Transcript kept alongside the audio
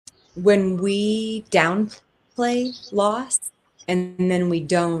when we downplay loss and then we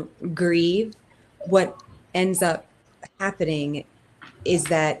don't grieve, what ends up happening is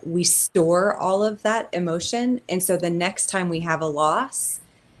that we store all of that emotion. And so the next time we have a loss,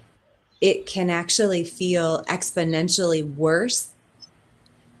 it can actually feel exponentially worse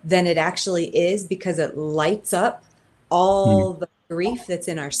than it actually is, because it lights up all the grief that's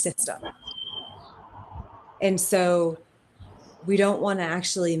in our system. And so we don't want to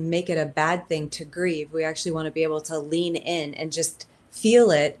actually make it a bad thing to grieve. We actually want to be able to lean in and just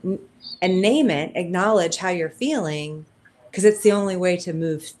feel it and name it, acknowledge how you're feeling, because it's the only way to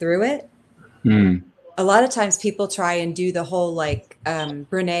move through it. A lot of times people try and do the whole, like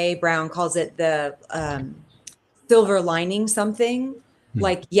Brene Brown calls it the silver lining something.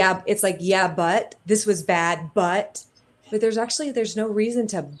 Like, yeah, it's like, yeah, but this was bad, but there's no reason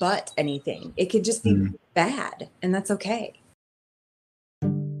to but anything. It could just be bad, and that's okay.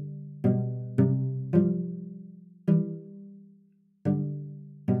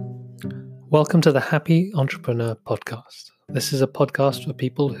 Welcome to the Happy Entrepreneur Podcast. This is a podcast for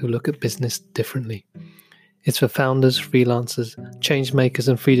people who look at business differently. It's for founders, freelancers, change makers,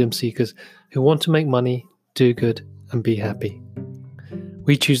 and freedom seekers who want to make money, do good, and be happy.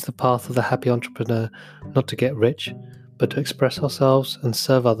 We choose the path of the happy entrepreneur not to get rich, but to express ourselves and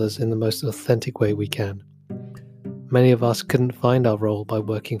serve others in the most authentic way we can. Many of us couldn't find our role by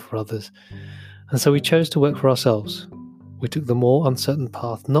working for others, and so we chose to work for ourselves. We took the more uncertain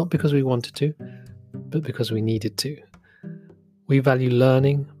path not because we wanted to, but because we needed to. We value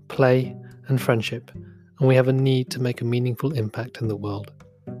learning, play, and friendship, and we have a need to make a meaningful impact in the world.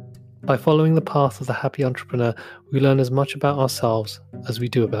 By following the path of the happy entrepreneur, we learn as much about ourselves as we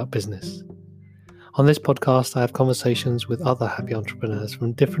do about business. On this podcast, I have conversations with other happy entrepreneurs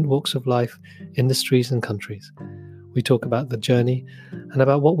from different walks of life, industries, and countries. We talk about the journey and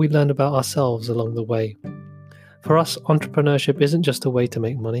about what we learned about ourselves along the way. For us, entrepreneurship isn't just a way to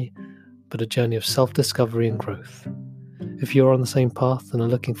make money, but a journey of self-discovery and growth. If you're on the same path and are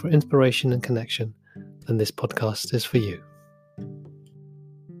looking for inspiration and connection, then this podcast is for you.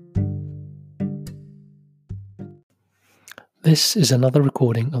 This is another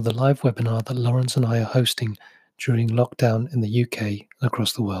recording of the live webinar that Laurence and I are hosting during lockdown in the UK and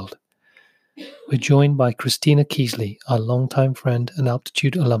across the world. We're joined by Christina Kisley, our longtime friend and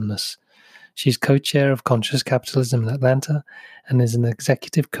Alptitude alumnus. She's co-chair of Conscious Capitalism in Atlanta and is an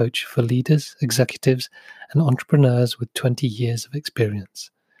executive coach for leaders, executives, and entrepreneurs with 20 years of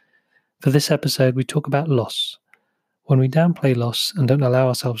experience. For this episode, we talk about loss. When we downplay loss and don't allow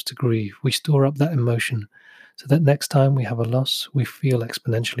ourselves to grieve, we store up that emotion so that next time we have a loss, we feel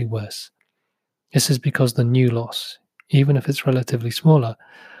exponentially worse. This is because the new loss, even if it's relatively smaller,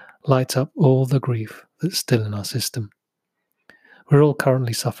 lights up all the grief that's still in our system. We're all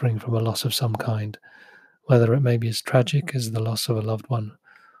currently suffering from a loss of some kind, whether it may be as tragic as the loss of a loved one,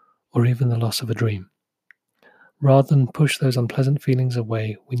 or even the loss of a dream. Rather than push those unpleasant feelings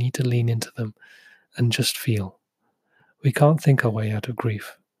away, we need to lean into them and just feel. We can't think our way out of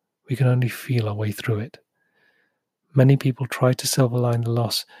grief. We can only feel our way through it. Many people try to silver-line the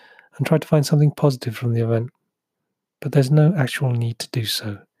loss and try to find something positive from the event, but there's no actual need to do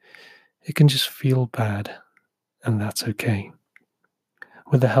so. It can just feel bad, and that's okay.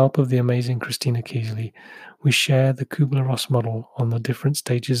 With the help of the amazing Christina Kisley, we share the Kubler-Ross model on the different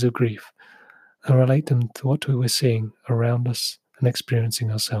stages of grief and relate them to what we're seeing around us and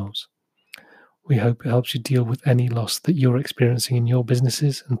experiencing ourselves. We hope it helps you deal with any loss that you're experiencing in your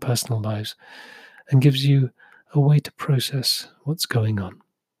businesses and personal lives and gives you a way to process what's going on.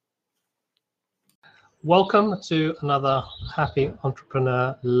 Welcome to another Happy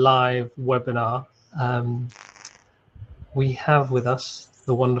Entrepreneur live webinar. We have with us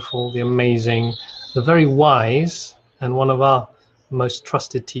the wonderful, the amazing, the very wise, and one of our most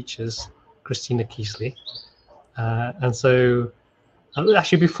trusted teachers, Christina Kisley. And so,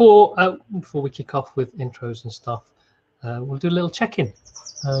 actually, before we kick off with intros and stuff, we'll do a little check-in.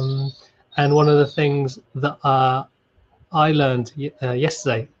 And one of the things that I learned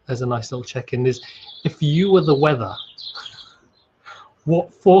yesterday as a nice little check-in is, if you were the weather,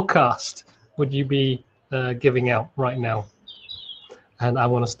 what forecast would you be giving out right now? And I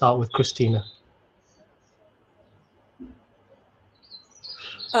want to start with Christina.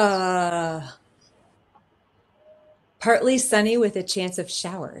 Partly sunny with a chance of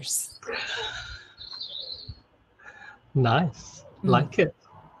showers. Nice. Like it.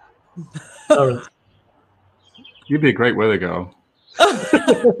 Laurence. You'd be a great weather girl.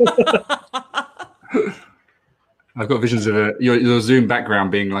 I've got visions of your Zoom background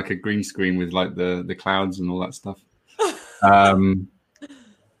being like a green screen with like the clouds and all that stuff.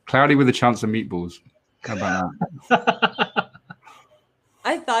 Cloudy with a chance of meatballs. How about that?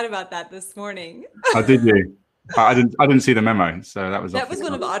 I thought about that this morning. Oh, did you? I didn't see the memo, so that was That was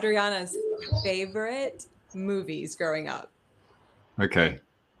one of Adriana's favorite movies growing up. Okay.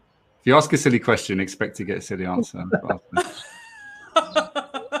 If you ask a silly question, expect to get a silly answer.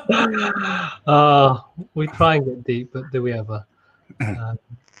 We try and get deep, but do we ever?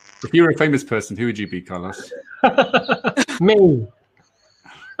 If you were a famous person, who would you be, Carlos? Me.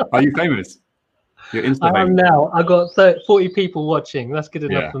 Are you famous? You're Insta I am famous. now. I got 40 people watching. That's good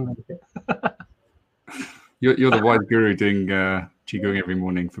enough for me. You're the wise guru doing qigong every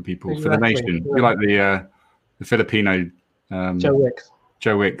morning for people, for the nation. You're like the Filipino Joe Wicks.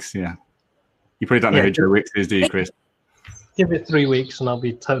 Joe Wicks, yeah. You probably don't know who Joe Wicks is, do you, Chris? Give it 3 weeks and I'll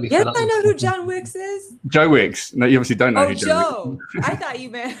be totally Yes, fed up. I know who John Wicks is. Joe Wicks. No, you obviously don't know who Joe. I thought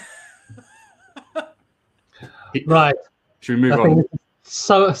you meant. Right. Should we move on? Think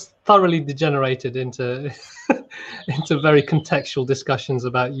so thoroughly degenerated into into very contextual discussions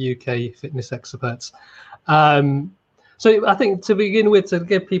about UK fitness experts. So I think to begin with, to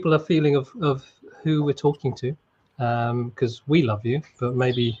give people a feeling of who we're talking to, because we love you, but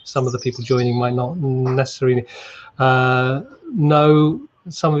maybe some of the people joining might not necessarily know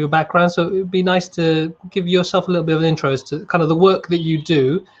some of your background. So it would be nice to give yourself a little bit of an intro as to kind of the work that you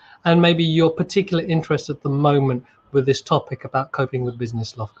do and maybe your particular interest at the moment with this topic about coping with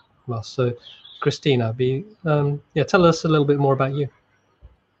business loss. So Christina, tell us a little bit more about you.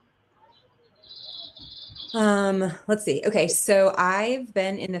 Let's see. Okay, so I've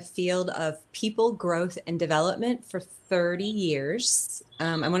been in the field of people growth and development for 30 years.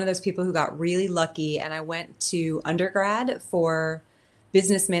 I'm one of those people who got really lucky, and I went to undergrad for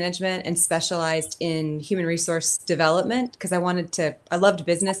business management and specialized in human resource development because I loved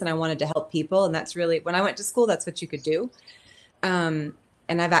business and I wanted to help people. And that's really, when I went to school, that's what you could do.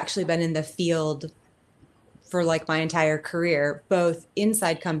 And I've actually been in the field for like my entire career, both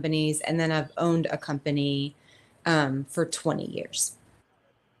inside companies, and then I've owned a company for 20 years.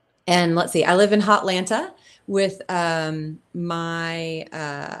 And let's see, I live in Hotlanta with my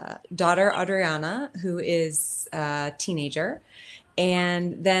daughter, Adriana, who is a teenager,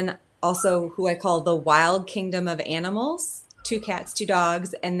 and then also who I call the wild kingdom of animals, 2 cats, 2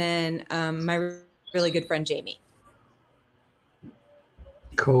 dogs, and then my really good friend, Jamie.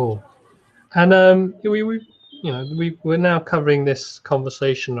 Cool. And we're now covering this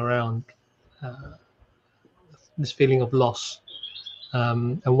conversation around this feeling of loss,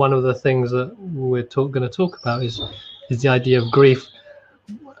 and one of the things that we're going to talk about is the idea of grief.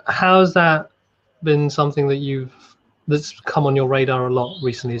 How's that been something that's come on your radar a lot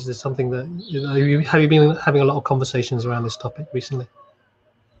recently? Is this something that have you been having a lot of conversations around this topic recently?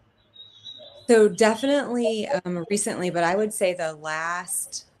 So definitely recently, but I would say the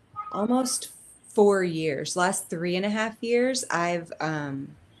last almost 4 years, last 3.5 years, I've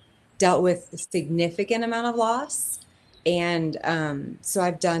dealt with a significant amount of loss. And so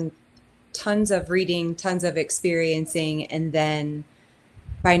I've done tons of reading, tons of experiencing, and then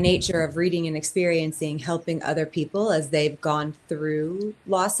by nature of reading and experiencing, helping other people as they've gone through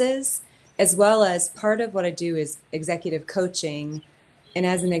losses, as well as part of what I do is executive coaching. And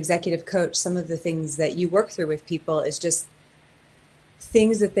as an executive coach, some of the things that you work through with people is just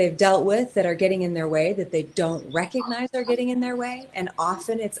things that they've dealt with that are getting in their way, that they don't recognize are getting in their way. And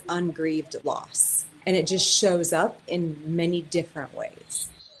often it's ungrieved loss. And it just shows up in many different ways.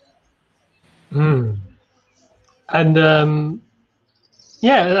 And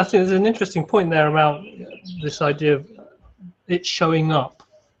I think there's an interesting point there about this idea of it showing up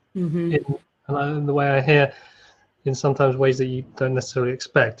in the way I hear, in sometimes ways that you don't necessarily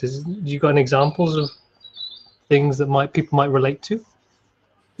expect. You got any examples of things that people might relate to?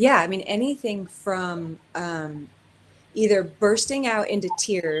 Yeah, I mean, anything from either bursting out into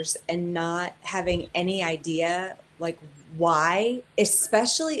tears and not having any idea like why,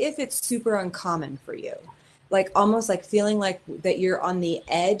 especially if it's super uncommon for you. Like almost like feeling like that you're on the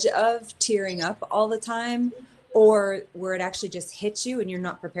edge of tearing up all the time, or where it actually just hits you and you're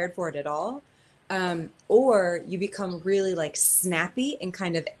not prepared for it at all. Or you become really like snappy and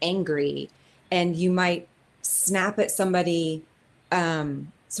kind of angry, and you might snap at somebody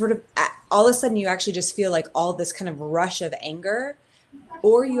all of a sudden you actually just feel like all this kind of rush of anger,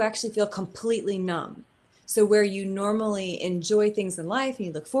 or you actually feel completely numb. So where you normally enjoy things in life and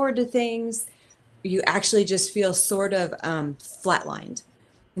you look forward to things, you actually just feel sort of flatlined.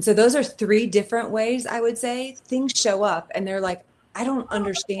 And so those are 3 different ways I would say things show up, and they're like, I don't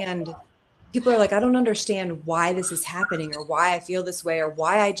understand. People are like, I don't understand why this is happening, or why I feel this way, or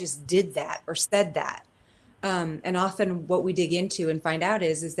why I just did that or said that. And often what we dig into and find out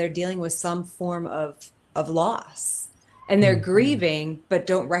is they're dealing with some form of loss, and they're grieving, but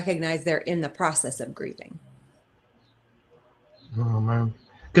don't recognize they're in the process of grieving. Oh man,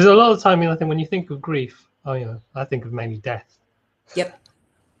 because a lot of the time, I think when you think of grief, I think of mainly death. Yep.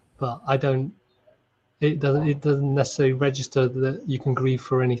 But I don't. It doesn't necessarily register that you can grieve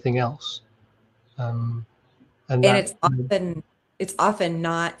for anything else. And it's often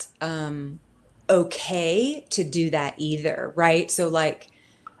not okay to do that either, right? So like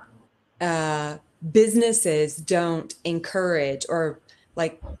businesses don't encourage, or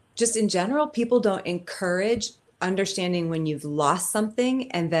like just in general, people don't encourage understanding when you've lost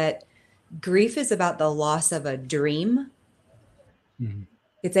something, and that grief is about the loss of a dream. Mm-hmm.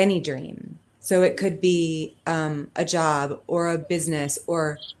 It's any dream. So it could be a job or a business,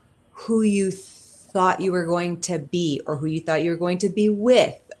 or who you thought you were going to be, or who you thought you were going to be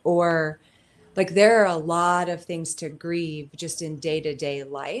with, or like there are a lot of things to grieve just in day-to-day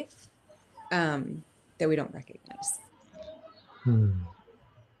life that we don't recognize.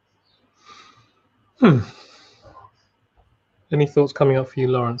 Any thoughts coming up for you,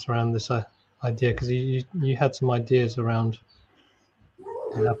 Laurence, around this idea? Because you had some ideas around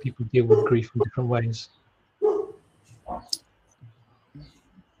how people deal with grief in different ways.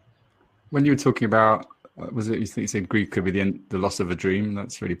 When you were talking about, was it you said grief could be the loss of a dream?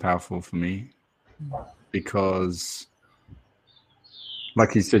 That's really powerful for me, because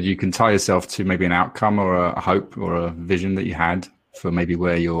like you said, you can tie yourself to maybe an outcome or a hope or a vision that you had for maybe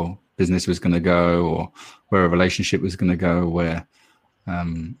where your business was going to go, or where a relationship was going to go, where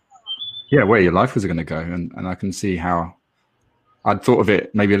your life was going to go. And I can see how I'd thought of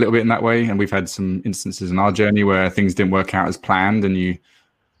it maybe a little bit in that way. And we've had some instances in our journey where things didn't work out as planned, and you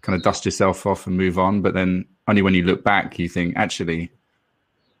kind of dust yourself off and move on. But then only when you look back, you think, actually,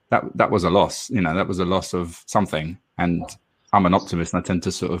 that was a loss. That was a loss of something. And I'm an optimist, and I tend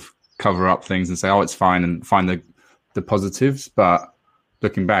to sort of cover up things and say, oh, it's fine, and find the positives. But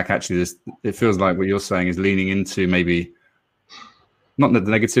looking back, actually, it feels like what you're saying is leaning into maybe not the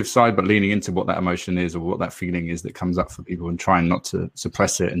negative side, but leaning into what that emotion is, or what that feeling is that comes up for people, and trying not to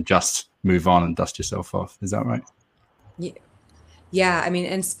suppress it and just move on and dust yourself off. Is that right? Yeah. I mean,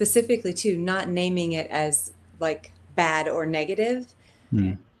 and specifically too, not naming it as like bad or negative.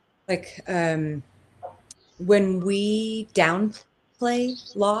 Like when we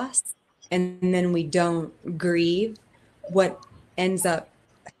downplay loss and then we don't grieve, what ends up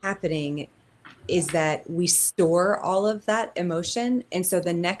happening is that we store all of that emotion. And so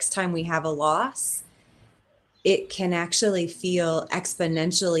the next time we have a loss, it can actually feel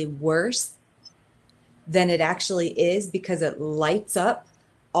exponentially worse than it actually is, because it lights up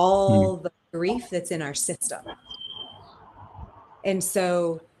all the grief that's in our system. And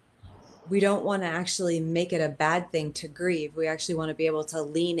so we don't want to actually make it a bad thing to grieve. We actually want to be able to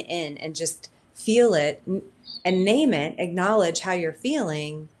lean in and just feel it and name it, acknowledge how you're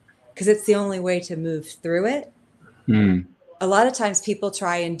feeling, because it's the only way to move through it. A lot of times people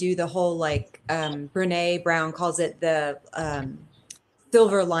try and do the whole, like Brene Brown calls it the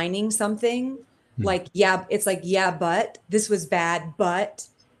silver lining something. Like, it's like, but this was bad, but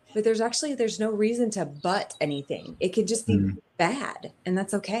there's no reason to but anything. It could just be bad, and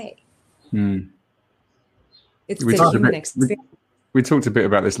that's okay. It's the human experience. We talked a bit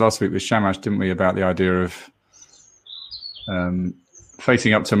about this last week with Shamash, didn't we? About the idea of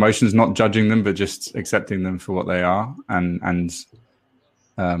facing up to emotions, not judging them, but just accepting them for what they are. And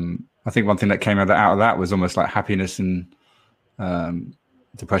I think one thing that came out of that was almost like happiness and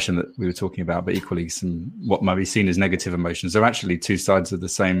depression that we were talking about, but equally some what might be seen as negative emotions. They're actually two sides of the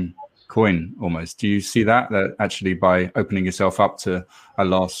same coin almost. Do you see that actually by opening yourself up to a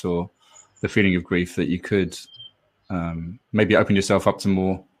loss or the feeling of grief, that you could maybe open yourself up to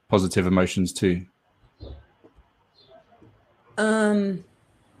more positive emotions too? I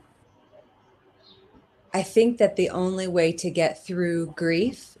think that the only way to get through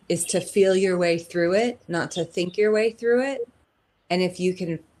grief is to feel your way through it, not to think your way through it. And if you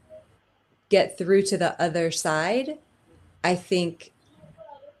can get through to the other side, I think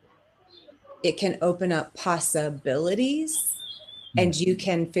it can open up possibilities, and you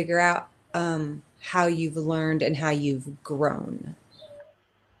can figure out how you've learned and how you've grown.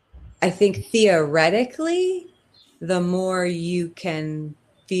 I think theoretically, the more you can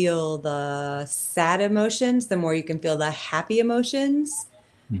feel the sad emotions, the more you can feel the happy emotions.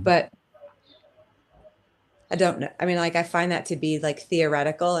 But I don't know. I mean, like, I find that to be like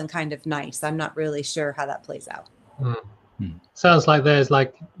theoretical and kind of nice. I'm not really sure how that plays out. Sounds like there's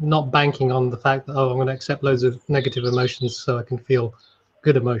like not banking on the fact that, I'm going to accept loads of negative emotions so I can feel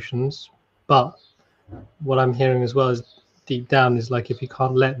good emotions, but what I'm hearing as well is deep down is like, if you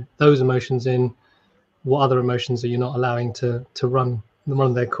can't let those emotions in, what other emotions are you not allowing to run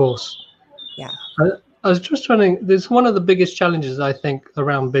their course? Yeah. I was just trying to, there's one of the biggest challenges I think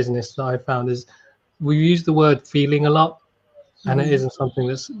around business that I found is we use the word feeling a lot, and it isn't something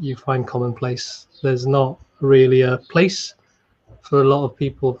that you find commonplace. There's not really a place for a lot of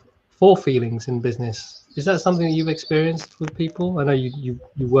people for feelings in business. Is that something that you've experienced with people? I know you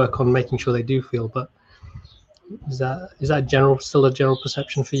work on making sure they do feel, but is that still a general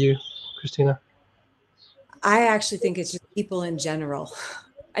perception for you, Christina? I actually think it's just people in general.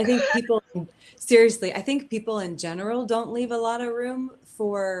 I think people, seriously, I think people in general don't leave a lot of room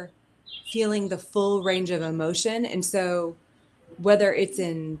for feeling the full range of emotion. And so whether it's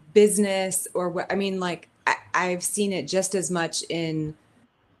in business or what, I mean, like I've seen it just as much in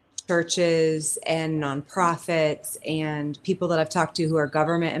churches and nonprofits and people that I've talked to who are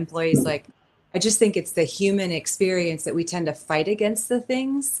government employees. Like, I just think it's the human experience that we tend to fight against the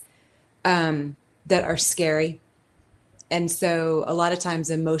things that are scary. And so a lot of times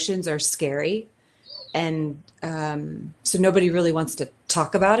emotions are scary. And so nobody really wants to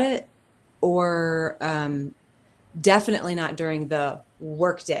talk about it, or definitely not during the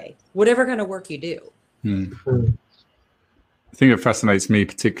work day, whatever kind of work you do. The thing that fascinates me,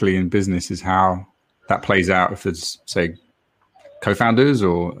 particularly in business, is how that plays out if there's, say, co-founders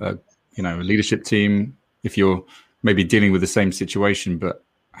or a leadership team. If you're maybe dealing with the same situation but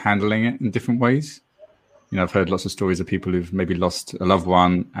handling it in different ways. I've heard lots of stories of people who've maybe lost a loved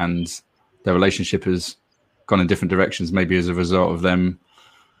one and their relationship has gone in different directions, maybe as a result of them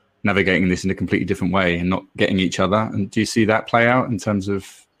navigating this in a completely different way and not getting each other. And do you see that play out in terms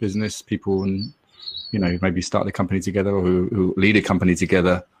of business people and, maybe start a company together, or who lead a company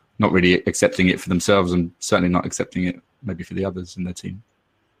together, not really accepting it for themselves and certainly not accepting it maybe for the others in their team?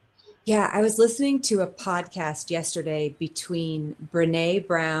 Yeah, I was listening to a podcast yesterday between Brene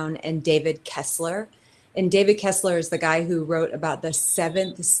Brown and David Kessler. And David Kessler is the guy who wrote about the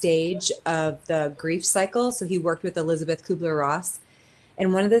 7th stage of the grief cycle. So he worked with Elizabeth Kubler-Ross.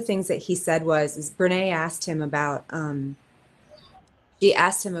 And one of the things that he said is Brene asked him about,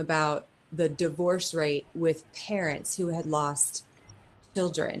 the divorce rate with parents who had lost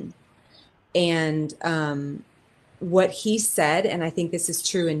children. And what he said, and I think this is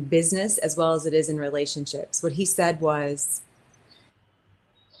true in business as well as it is in relationships, what he said was,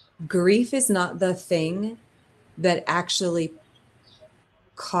 grief is not the thing that actually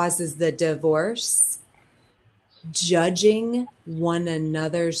causes the divorce. Judging one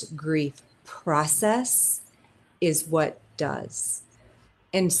another's grief process is what does.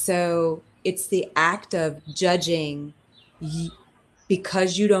 And so it's the act of judging.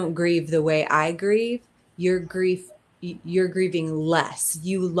 Because you don't grieve the way I grieve, you're grieving less.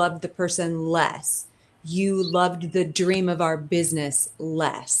 You loved the person less. You loved the dream of our business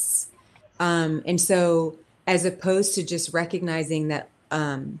less. And so as opposed to just recognizing that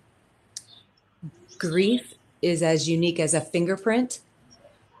grief is as unique as a fingerprint,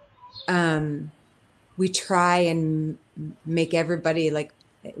 we try and make everybody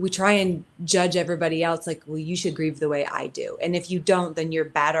we try and judge everybody else like, well, you should grieve the way I do. And if you don't, then you're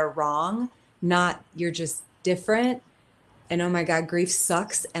bad or wrong, not you're just different. And oh my God, grief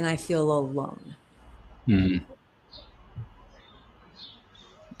sucks. And I feel alone. Mm.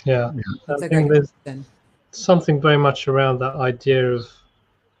 Yeah. I think there's something very much around that idea of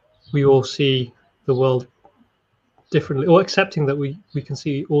we all see the world differently, or accepting that we can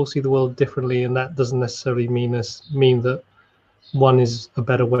all see the world differently. And that doesn't necessarily mean that one is a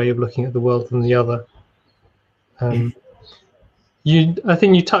better way of looking at the world than the other. I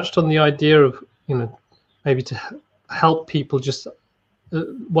think you touched on the idea of, maybe to help people just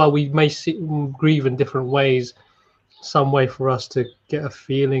while we may grieve in different ways, some way for us to get a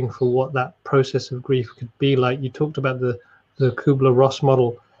feeling for what that process of grief could be like. You talked about the Kubler-Ross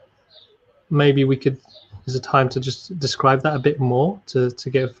model. Maybe there's a time to just describe that a bit more to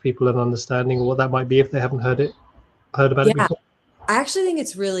give people an understanding of what that might be if they haven't heard about it before. I actually think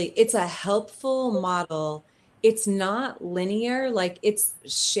it's a helpful model. It's not linear, like it's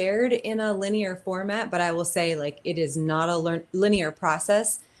shared in a linear format, but I will say it is not a linear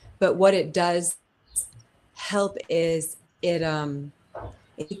process. But what it does help is it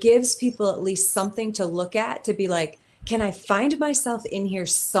gives people at least something to look at, to be like, can I find myself in here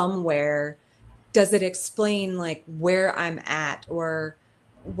somewhere? Does it explain where I'm at or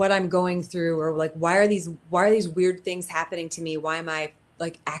what I'm going through, or why are these weird things happening to me? Why am I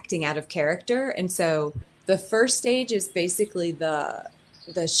acting out of character? And so the first stage is basically the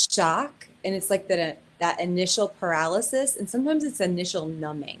shock, and it's that initial paralysis, and sometimes it's initial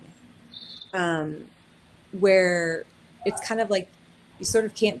numbing. where it's kind of like you sort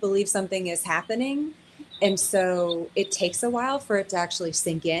of can't believe something is happening. And so it takes a while for it to actually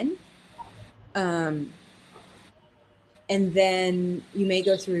sink in. And then you may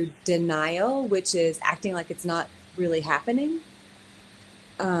go through denial, which is acting like it's not really happening.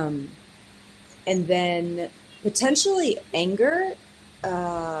 And then potentially anger,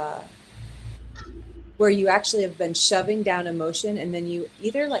 where you actually have been shoving down emotion, and then you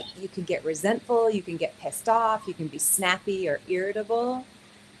either like, you can get resentful, you can get pissed off, you can be snappy or irritable.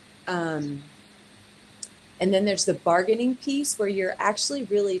 And then there's the bargaining piece where you're actually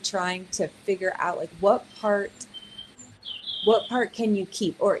really trying to figure out like what part can you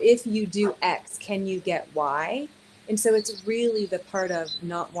keep? Or if you do X, can you get Y? And so it's really the part of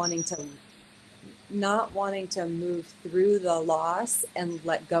not wanting to move through the loss and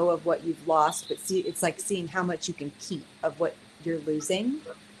let go of what you've lost, but it's like seeing how much you can keep of what you're losing.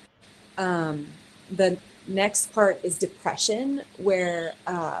 The next part is depression, where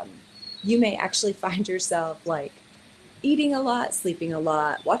you may actually find yourself like eating a lot, sleeping a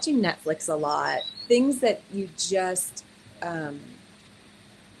lot, watching Netflix a lot, things that you just,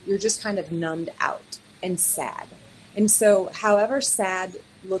 you're just kind of numbed out and sad. And so however sad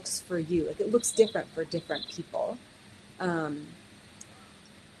looks for you, like it looks different for different people. And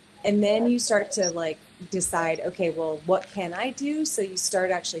then you start to like decide, okay, well, what can I do? So you start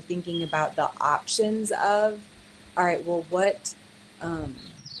actually thinking about the options of, all right, well, what,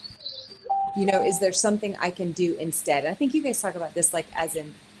 is there something I can do instead? I think you guys talk about this like as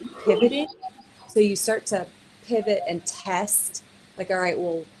in pivoting. So you start to pivot and test, like, all right,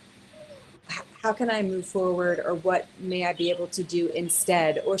 well, how can I move forward, or what may I be able to do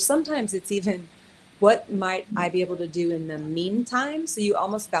instead? Or sometimes it's even, what might I be able to do in the meantime? So you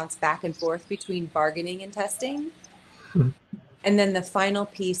almost bounce back and forth between bargaining and testing. And then the final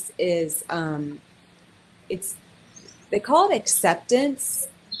piece is, they call it acceptance.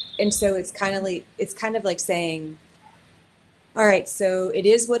 And so it's kind of like saying, all right, so it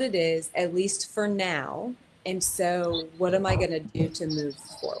is what it is, at least for now. And so what am I going to do to move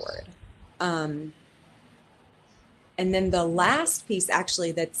forward? And then the last piece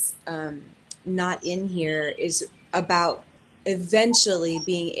actually that's not in here is about eventually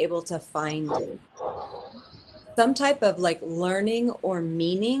being able to find some type of like learning or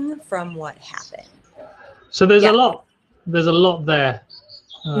meaning from what happened. So there's a lot there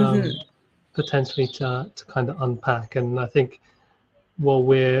potentially to kind of unpack. And I think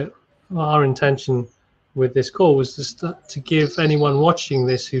our intention with this call was just to give anyone watching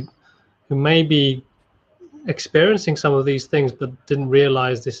this who may be experiencing some of these things but didn't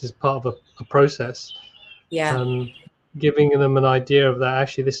realize this is part of a process. Giving them an idea of that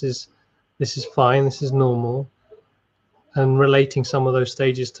actually this is fine, this is normal, and relating some of those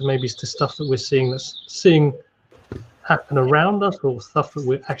stages to maybe to stuff that we're seeing happen around us, or stuff that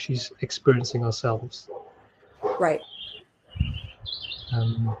we're actually experiencing ourselves. Right.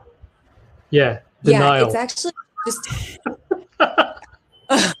 Denial. Yeah, it's actually just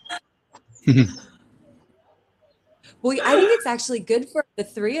well, I think it's actually good for the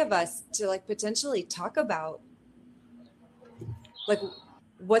three of us to like potentially talk about like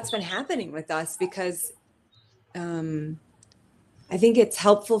what's been happening with us, because I think it's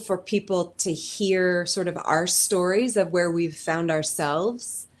helpful for people to hear sort of our stories of where we've found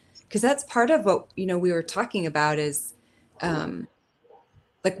ourselves, because that's part of what, we were talking about is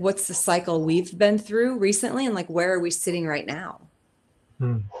like what's the cycle we've been through recently, and like where are we sitting right now?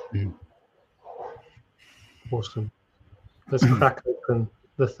 Awesome. Let's crack open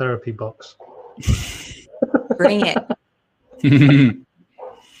the therapy box. Bring it.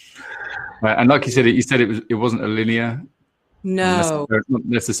 Right, and like you said, it wasn't a linear. No, not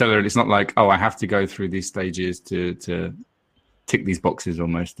necessarily. It's not like, oh, I have to go through these stages to tick these boxes.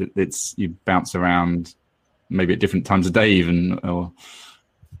 Almost, it's you bounce around, maybe at different times of day, even. Or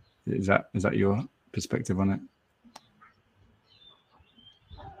is that your perspective on it?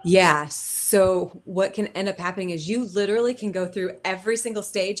 Yeah. So what can end up happening is you literally can go through every single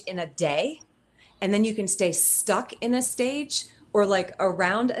stage in a day, and then you can stay stuck in a stage or like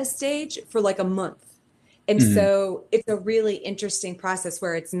around a stage for like a month. And so it's a really interesting process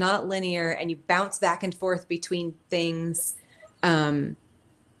where it's not linear and you bounce back and forth between things. I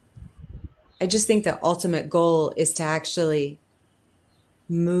just think the ultimate goal is to actually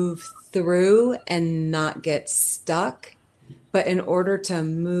move through and not get stuck. But in order to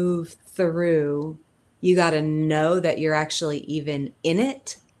move through, you got to know that you're actually even in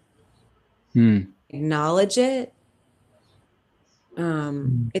it, acknowledge it.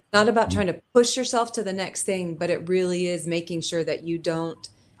 It's not about trying to push yourself to the next thing, but it really is making sure that you don't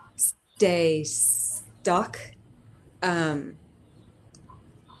stay stuck for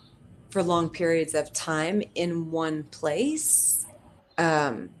long periods of time in one place.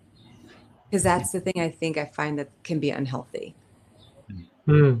 Because that's the thing I think I find that can be unhealthy.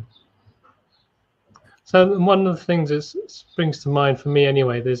 So one of the things that springs to mind for me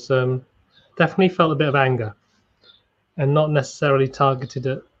anyway, there's definitely felt a bit of anger, and not necessarily targeted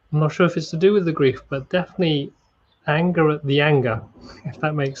at, I'm not sure if it's to do with the grief, but definitely anger at the anger, if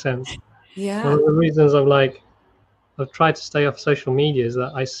that makes sense. Yeah. One of the reasons I've tried to stay off social media is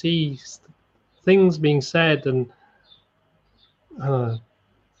that I see things being said and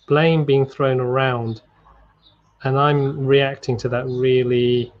blame being thrown around, and I'm reacting to that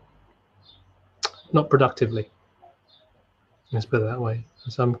really not productively. Let's put it that way.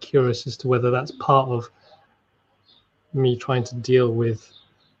 So I'm curious as to whether that's part of me trying to deal with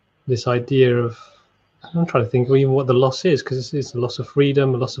this idea of, I'm trying to think of even what the loss is, because it's a loss of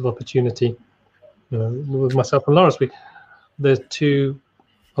freedom, a loss of opportunity. You know, with myself and Laurence, the two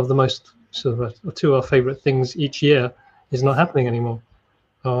of the most two of our favorite things each year is not happening anymore.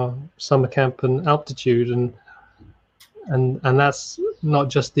 Summer camp and Alptitude, and that's not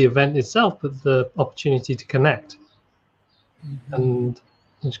just the event itself, but the opportunity to connect. Mm-hmm. And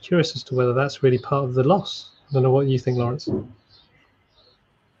I'm just curious as to whether that's really part of the loss. I don't know what you think, Laurence. Well,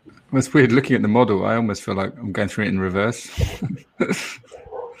 it's weird looking at the model. I almost feel like I'm going through it in reverse.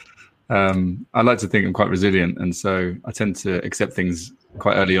 I like to think I'm quite resilient, and so I tend to accept things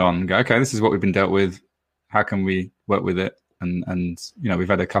quite early on and go, okay, this is what we've been dealt with. How can we work with it? And you know, we've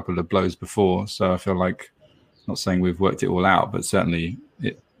had a couple of blows before, so I feel like, not saying we've worked it all out, but certainly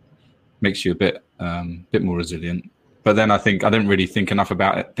it makes you a bit more resilient. But then I think I didn't really think enough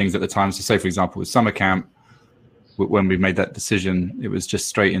about things at the time. So say, for example, with summer camp, when we made that decision, it was just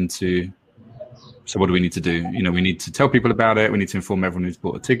straight into, so what do we need to do? You know, we need to tell people about it. We need to inform everyone who's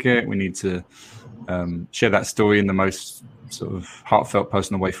bought a ticket. We need to share that story in the most sort of heartfelt,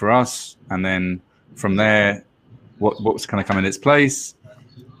 personal way for us. And then from there, what's kind of come in its place.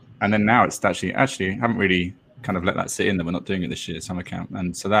 And then now it's actually haven't really kind of let that sit in that we're not doing it this year at summer camp.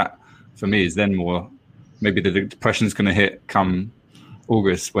 And so that for me is then more, maybe the depression's going to hit come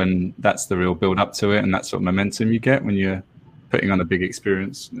August, when that's the real build up to it, and that sort of momentum you get when you're putting on a big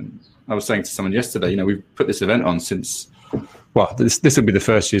experience. And I was saying to someone yesterday, you know, we've put this event on since, well, this will be the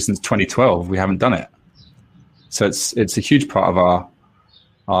first year since 2012 we haven't done it. So it's a huge part of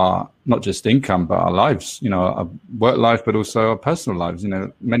our not just income, but our lives, you know, our work life, but also our personal lives. You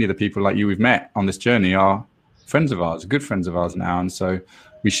know, many of the people like you we've met on this journey are friends of ours, good friends of ours now. And so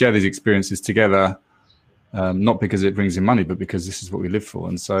we share these experiences together, not because it brings in money, but because this is what we live for.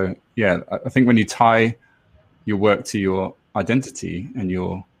 And so, yeah, I think when you tie your work to your identity and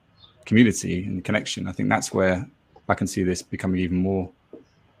your community and connection, I think that's where I can see this becoming even more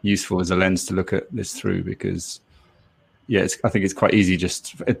useful as a lens to look at this through. Because yeah, I think it's quite easy,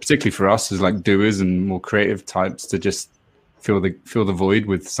 just particularly for us as like doers and more creative types, to just fill the void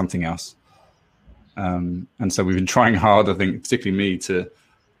with something else. And so we've been trying hard, I think, particularly me, to,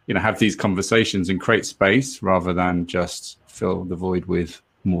 you know, have these conversations and create space rather than just fill the void with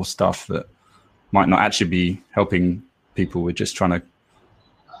more stuff that might not actually be helping people. We're just trying to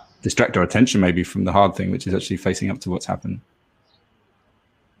distract our attention maybe from the hard thing, which is actually facing up to what's happened.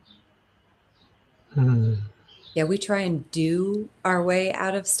 Yeah, we try and do our way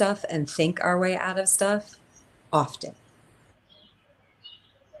out of stuff and think our way out of stuff often.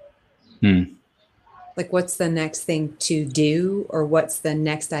 Like, what's the next thing to do, or what's the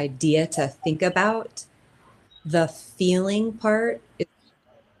next idea to think about? The feeling part is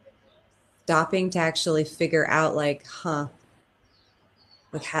stopping to actually figure out, like,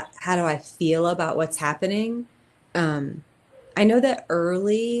 like how do I feel about what's happening? I know that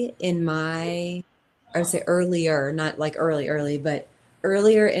early in my, I would say earlier, not like early, but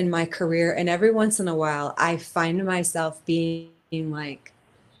earlier in my career, and every once in a while, I find myself being like,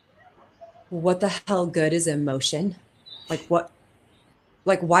 what the hell good is emotion? Like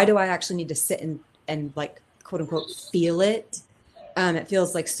why do I actually need to sit and like, quote unquote, feel it? It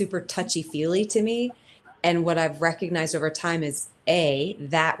feels like super touchy-feely to me. And what I've recognized over time is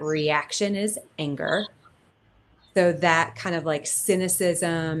that reaction is anger. So that kind of like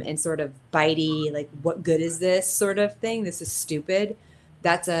cynicism and sort of bitey, like, what good is this sort of thing? This is stupid.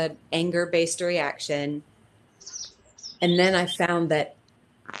 That's an anger-based reaction. And then I found that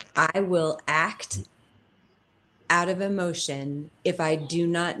I will act out of emotion if I do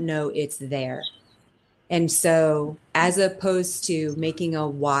not know it's there. And so, as opposed to making a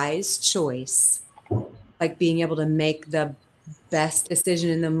wise choice, like being able to make the best decision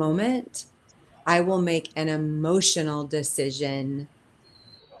in the moment, I will make an emotional decision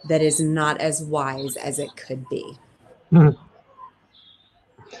that is not as wise as it could be.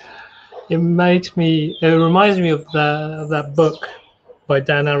 It reminds me of that book by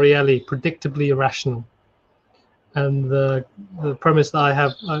Dan Ariely, Predictably Irrational. And the premise that I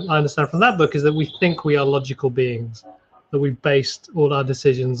understand from that book is that we think we are logical beings, that we've based all our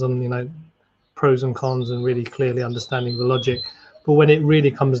decisions on, pros and cons and really clearly understanding the logic. But when it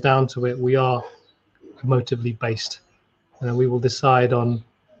really comes down to it, we are emotively based. We will decide on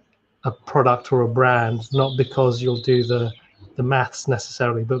a product or a brand, not because you'll do the maths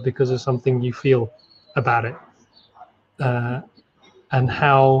necessarily, but because of something you feel about it. And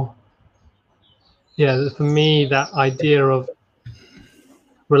how, for me, that idea of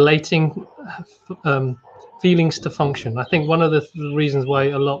relating feelings to function. I think one of the reasons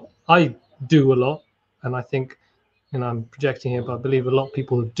why I do a lot, and I think, I'm projecting here, but I believe a lot of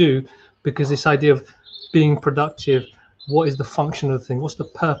people do, because this idea of being productive, what is the function of the thing? What's the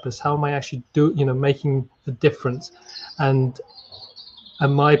purpose? How am I actually making a difference? And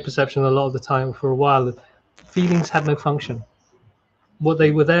my perception a lot of the time for a while, feelings had no function. What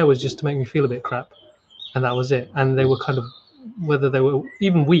they were there was just to make me feel a bit crap, and that was it. And they were kind of, whether they were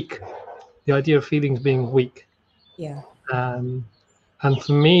even weak, the idea of feelings being weak. Yeah. And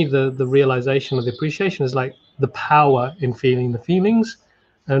for me, the realization of the appreciation is like the power in feeling the feelings.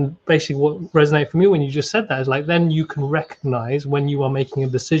 And basically what resonated for me when you just said that is like, then you can recognize when you are making a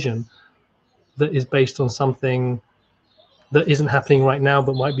decision that is based on something that isn't happening right now,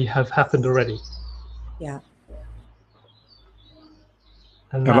 but might have happened already. Yeah.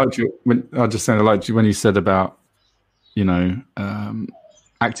 And I liked you when you said about,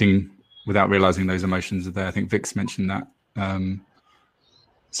 acting without realizing those emotions are there. I think Vic's mentioned that.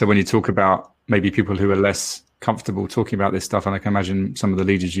 So when you talk about maybe people who are less comfortable talking about this stuff, and I can imagine some of the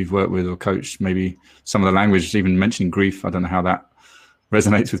leaders you've worked with or coached, maybe some of the language, even mentioning grief, I don't know how that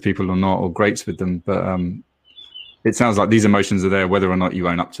resonates with people or not, or grates with them, but it sounds like these emotions are there whether or not you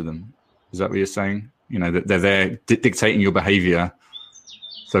own up to them. Is that what you're saying? That they're there dictating your behavior.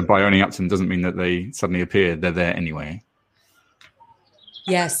 So by owning up to them doesn't mean that they suddenly appear. They're there anyway.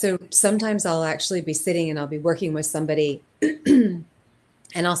 Yeah. So sometimes I'll actually be sitting and I'll be working with somebody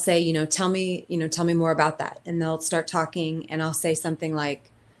and I'll say, tell me more about that. And they'll start talking and I'll say something like,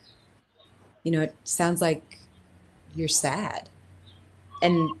 it sounds like you're sad.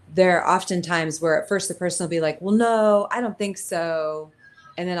 And there are often times where at first the person will be like, well, no, I don't think so.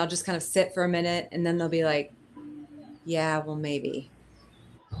 And then I'll just kind of sit for a minute and then they'll be like, yeah, well, maybe.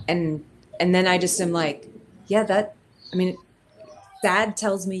 And then I just am like, yeah, sad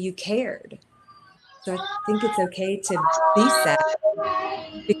tells me you cared. So I think it's okay to be sad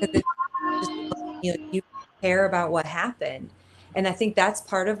because it's just, you care about what happened. And I think that's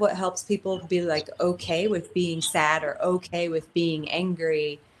part of what helps people be like okay with being sad or okay with being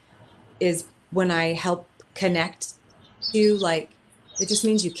angry is when I help connect to like, it just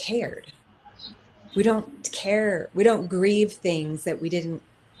means you cared. We don't care. We don't grieve things that we didn't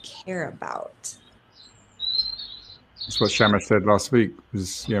care about. That's what Shamma said last week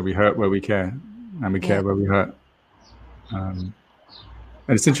was, we hurt where we care and we care where we hurt. And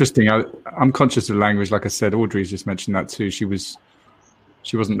it's interesting. I'm conscious of language. Like I said, Audrey's just mentioned that too. She wasn't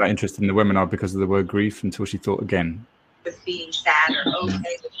that interested in the webinar because of the word grief until she thought again. With being sad or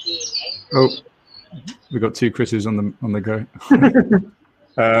okay with being angry. Oh, we got two Chris's on the go.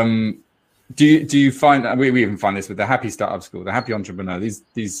 Do you find we even find this with the happy startup school, the happy entrepreneur?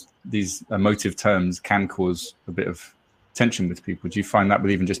 These emotive terms can cause a bit of tension with people. Do you find that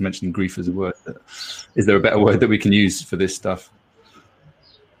with even just mentioning grief as a word? Is there a better word that we can use for this stuff?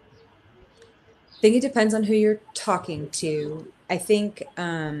 I think it depends on who you're talking to. I think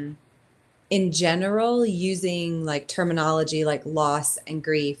in general, using like terminology like loss and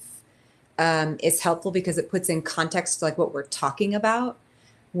grief is helpful because it puts in context like what we're talking about.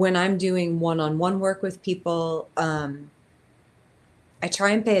 When I'm doing one-on-one work with people, I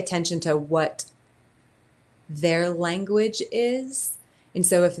try and pay attention to what their language is. And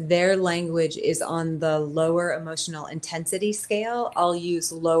so if their language is on the lower emotional intensity scale, I'll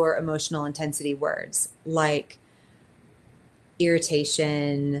use lower emotional intensity words like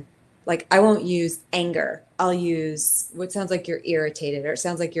irritation. Like I won't use anger. I'll use what sounds like you're irritated or it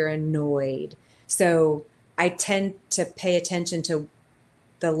sounds like you're annoyed. So I tend to pay attention to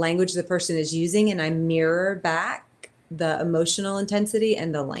the language the person is using and I mirror back the emotional intensity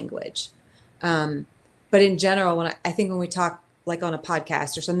and the language. But in general, I think when we talk like on a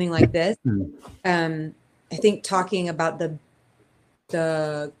podcast or something like this, I think talking about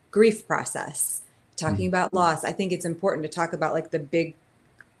the grief process, talking about loss, I think it's important to talk about like the big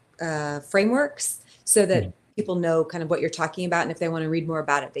frameworks so that people know kind of what you're talking about. And if they want to read more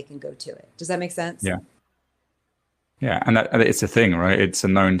about it, they can go to it. Does that make sense? Yeah. Yeah. And that, it's a thing, right? It's a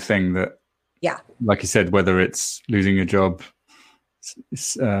known thing that, yeah, like you said, whether it's losing your job,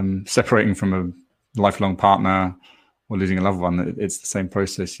 separating from a lifelong partner, or losing a loved one, it's the same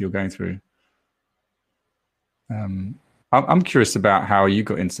process you're going through. I'm curious about how you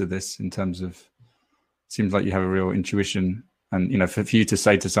got into this in terms of, it seems like you have a real intuition, and, you know, for you to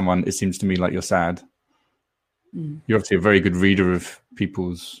say to someone, it seems to me like you're sad. You're obviously a very good reader of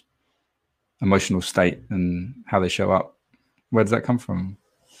people's emotional state and how they show up. Where does that come from?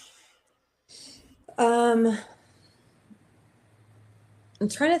 I'm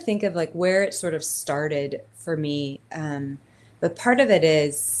trying to think of like where it sort of started for me. But part of it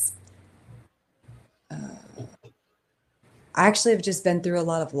is, I actually have just been through a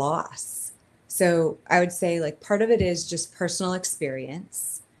lot of loss. So I would say like part of it is just personal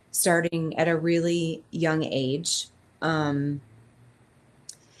experience, starting at a really young age. And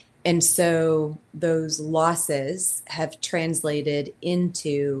so those losses have translated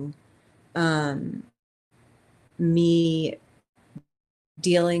into me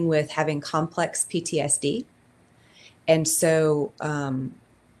dealing with having complex PTSD. And so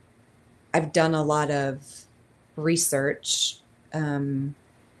I've done a lot of research. And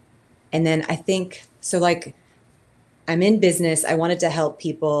then I think, so like, I'm in business. I wanted to help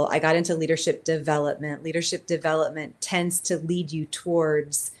people. I got into leadership development. Leadership development tends to lead you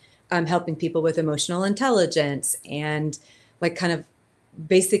towards helping people with emotional intelligence and like kind of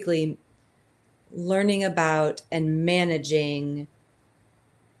basically learning about and managing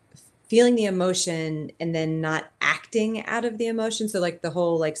feeling the emotion and then not acting out of the emotion. So like the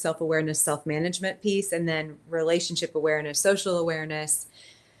whole like self-awareness, self-management piece, and then relationship awareness, social awareness.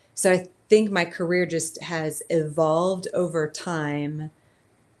 So I think my career just has evolved over time,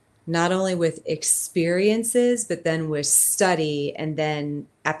 not only with experiences, but then with study and then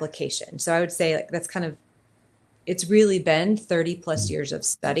application. So I would say like that's kind of, it's really been 30 plus years of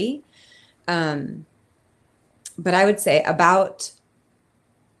study. But I would say about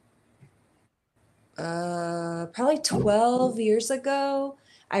probably 12 years ago,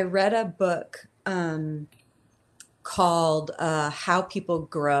 I read a book called How People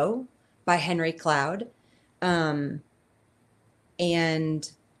Grow by Henry Cloud. And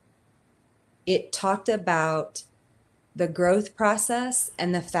it talked about the growth process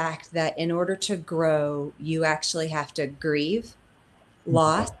and the fact that in order to grow, you actually have to grieve,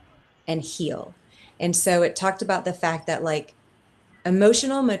 loss, and heal. And so it talked about the fact that like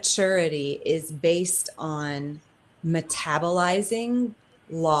emotional maturity is based on metabolizing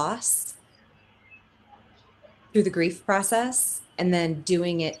loss through the grief process and then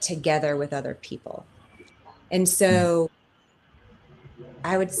doing it together with other people. And so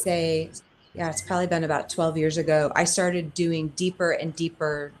I would say, yeah, it's probably been about 12 years ago, I started doing deeper and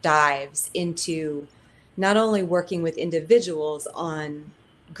deeper dives into not only working with individuals on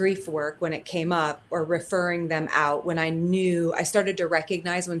grief work when it came up or referring them out when I knew I started to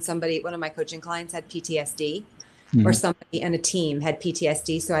recognize when one of my coaching clients had PTSD or somebody in a team had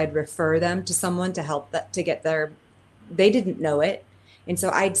PTSD. So I'd refer them to someone to help to get they didn't know it. And so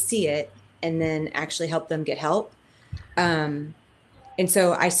I'd see it and then actually help them get help. And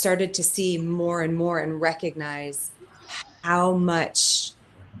so I started to see more and more and recognize how much,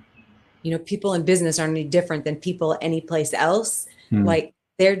 people in business aren't any different than people any place else. Like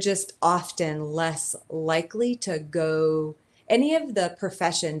they're just often less likely to go any of the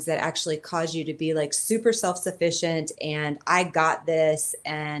professions that actually cause you to be like super self-sufficient and I got this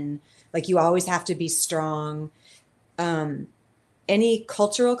and like you always have to be strong. Any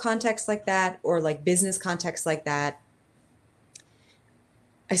cultural context like that or like business context like that,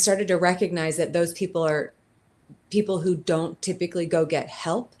 I started to recognize that those people are people who don't typically go get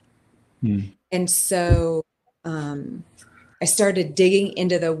help. And so I started digging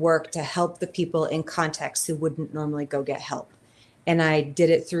into the work to help the people in context who wouldn't normally go get help. And I did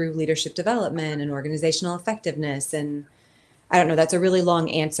it through leadership development and organizational effectiveness. And I don't know, that's a really long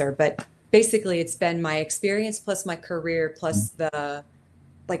answer, but basically it's been my experience plus my career plus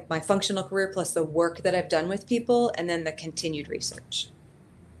my functional career plus the work that I've done with people and then the continued research.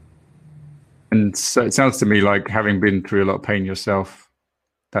 And so it sounds to me like having been through a lot of pain yourself,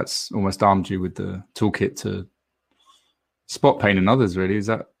 that's almost armed you with the toolkit to spot pain in others, really. Is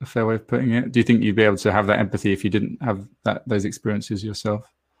that a fair way of putting it? Do you think you'd be able to have that empathy if you didn't have those experiences yourself?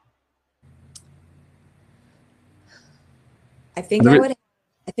 I think I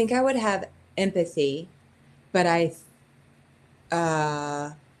would have empathy, but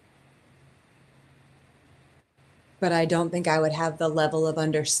but I don't think I would have the level of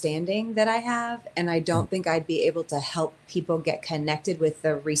understanding that I have. And I don't think I'd be able to help people get connected with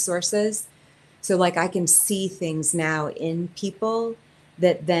the resources. So like I can see things now in people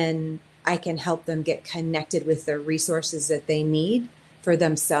that then I can help them get connected with the resources that they need for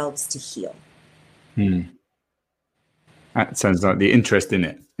themselves to heal. That sounds like the interest in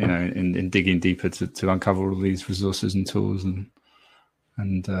it, in digging deeper to uncover all these resources and tools and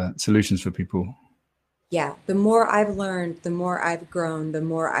solutions for people. Yeah, the more I've learned, the more I've grown, the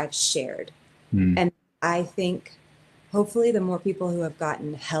more I've shared. And I think hopefully the more people who have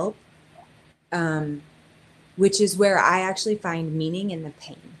gotten help, which is where I actually find meaning in the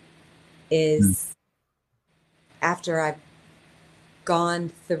pain, is after I've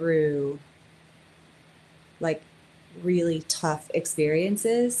gone through like really tough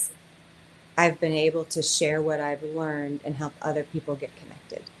experiences, I've been able to share what I've learned and help other people get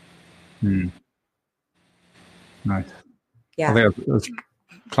connected. Nice. Yeah. I think I was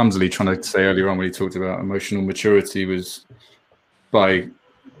clumsily trying to say earlier on when you talked about emotional maturity was by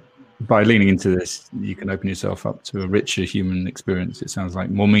leaning into this, you can open yourself up to a richer human experience. It sounds like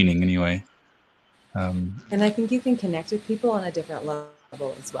more meaning anyway. And I think you can connect with people on a different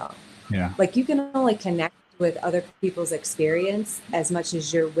level as well. Yeah. Like you can only connect with other people's experience as much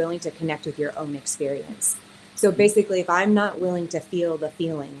as you're willing to connect with your own experience. So basically, if I'm not willing to feel the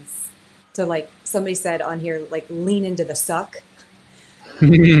feelings, to like somebody said on here, like lean into the suck.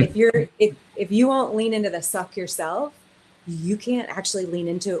 if you won't lean into the suck yourself, you can't actually lean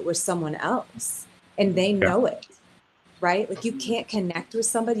into it with someone else, and they know it, right? Like you can't connect with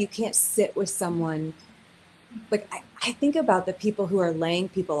somebody, you can't sit with someone. Like I think about the people who are laying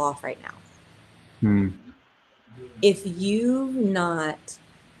people off right now. If you've not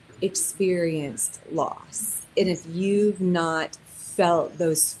experienced loss, and if you've not felt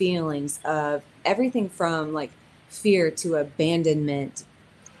those feelings of everything from like fear to abandonment,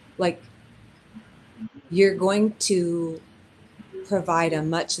 like you're going to provide a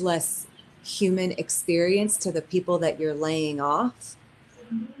much less human experience to the people that you're laying off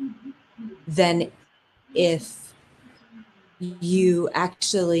than if you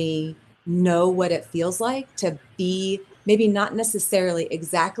actually know what it feels like to be maybe not necessarily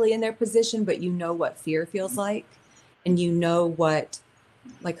exactly in their position, but you know what fear feels like, and you know what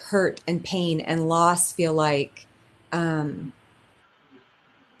like hurt and pain and loss feel like.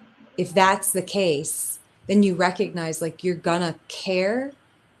 If that's the case, then you recognize like you're gonna care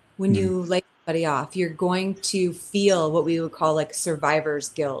when you lay somebody off. You're going to feel what we would call like survivor's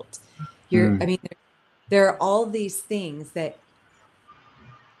guilt. I mean, there are all these things that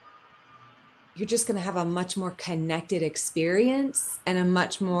you're just going to have a much more connected experience and a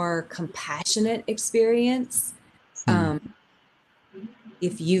much more compassionate experience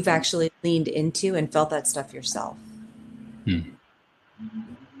if you've actually leaned into and felt that stuff yourself.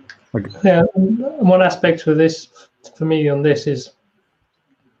 Yeah, one aspect of this for me on this is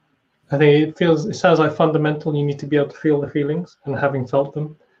I think it sounds like fundamental. You need to be able to feel the feelings and having felt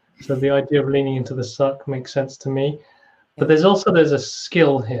them. So the idea of leaning into the suck makes sense to me. But there's a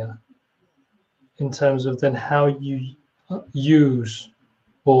skill here in terms of then how you use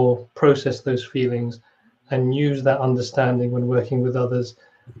or process those feelings and use that understanding when working with others.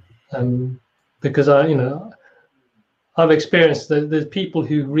 Because I've experienced that there's people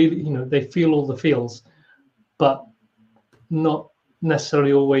who really, they feel all the feels, but not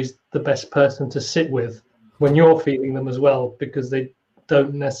necessarily always the best person to sit with when you're feeling them as well, because they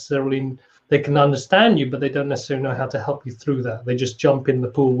can understand you, but they don't necessarily know how to help you through that. They just jump in the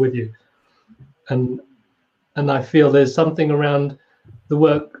pool with you. And I feel there's something around the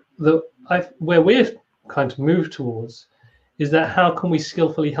work where we've kind of moved towards is that how can we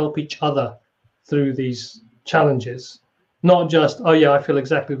skillfully help each other through these challenges? Not just, oh yeah, I feel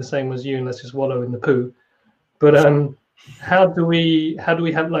exactly the same as you and let's just wallow in the poo. But how do we have,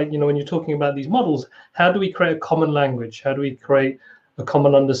 like, when you're talking about these models, how do we create a common language? How do we create a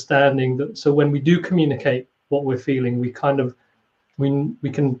common understanding that so when we do communicate what we're feeling, we kind of we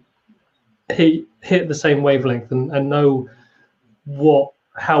can hit the same wavelength and know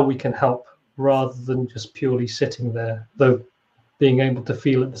how we can help rather than just purely sitting there, though being able to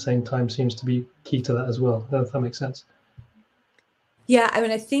feel at the same time seems to be key to that as well. I don't know if that makes sense. Yeah, I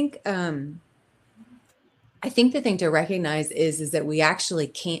mean, I think the thing to recognize is that we actually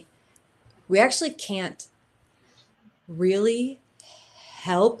can't really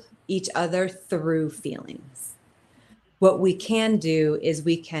help each other through feelings. What we can do is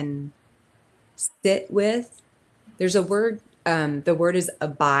we can sit with, there's a word, the word is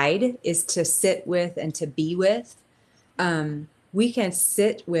abide, is to sit with and to be with. we can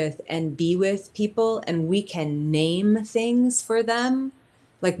sit with and be with people, and we can name things for them.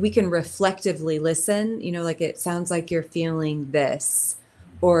 Like we can reflectively listen, you know, like it sounds like you're feeling this,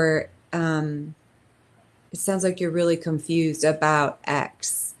 or it sounds like you're really confused about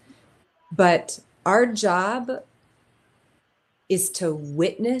X. But our job is to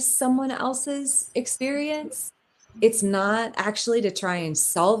witness someone else's experience. It's not actually to try and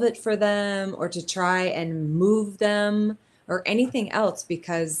solve it for them or to try and move them or anything else,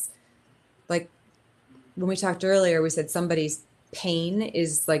 because like when we talked earlier, we said somebody's pain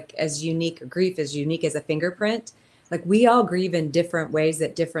is like as unique, or grief is unique as a fingerprint. Like we all grieve in different ways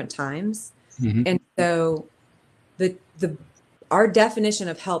at different times. Mm-hmm. And so our definition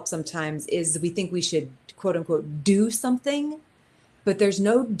of help sometimes is we think we should quote unquote do something, but there's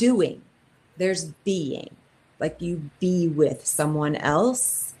no doing, there's being. Like you be with someone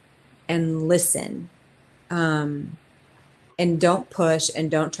else and listen, and don't push and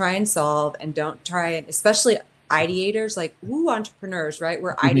don't try and solve and don't try and, especially ideators, like entrepreneurs, right?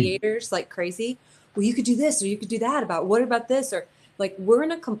 We're ideators like crazy. Well, you could do this or you could do that about, what about this? Or like we're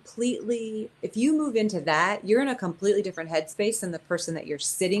in a completely, if you move into that, you're in a completely different headspace than the person that you're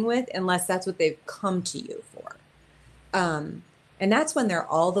sitting with, unless that's what they've come to you for. And that's when they're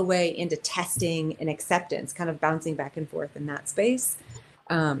all the way into testing and acceptance, kind of bouncing back and forth in that space.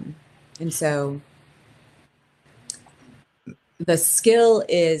 And so the skill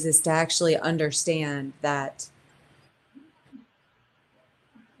is to actually understand that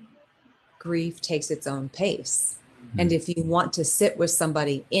grief takes its own pace. And if you want to sit with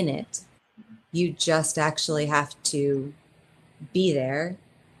somebody in it, you just actually have to be there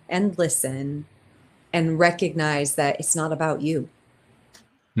and listen and recognize that it's not about you.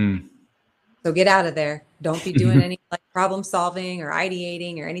 So get out of there. Don't be doing any like problem solving or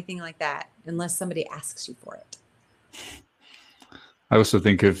ideating or anything like that unless somebody asks you for it. I also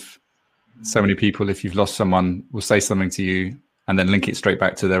think of so many people, if you've lost someone, will say something to you and then link it straight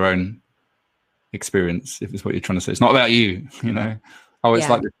back to their own experience, if it's what you're trying to say. It's not about you, you know. Oh, it's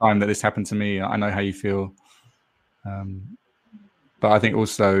like the time that this happened to me. I know how you feel. But I think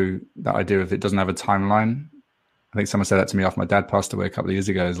also that idea of it doesn't have a timeline. I think someone said that to me after my dad passed away a couple of years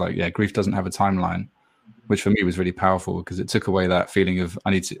ago. It's like, yeah, grief doesn't have a timeline, which for me was really powerful because it took away that feeling of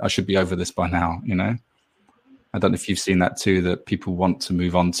I should be over this by now, you know. I don't know if you've seen that too, that people want to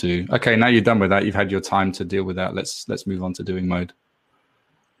move on to, okay, now you're done with that. You've had your time to deal with that. Let's move on to doing mode.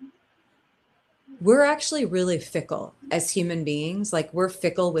 We're actually really fickle as human beings. Like we're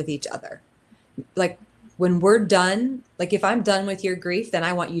fickle with each other. Like when we're done, like if I'm done with your grief, then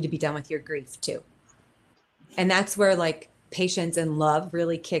I want you to be done with your grief too. And that's where like patience and love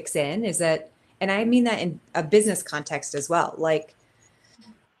really kicks in, is that, and I mean that in a business context as well. Like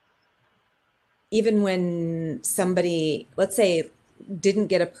even when somebody, let's say, didn't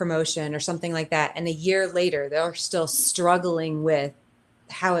get a promotion or something like that, and a year later, they're still struggling with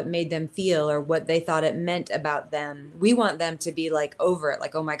how it made them feel or what they thought it meant about them. We want them to be like over it.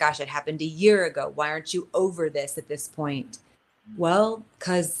 Like, oh my gosh, it happened a year ago. Why aren't you over this at this point? Well,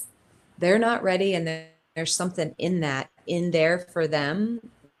 because they're not ready. And there's something in there for them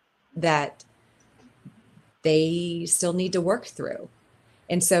that they still need to work through.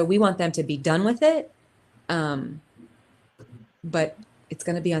 And so we want them to be done with it. But it's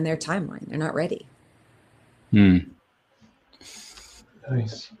going to be on their timeline. They're not ready.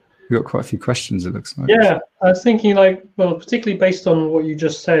 Nice. We've got quite a few questions, it looks like. Yeah, I was thinking like, well, particularly based on what you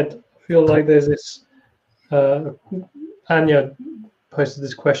just said, I feel like there's this, Anya posted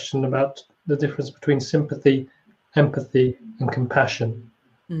this question about the difference between sympathy, empathy, and compassion.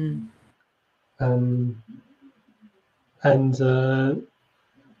 And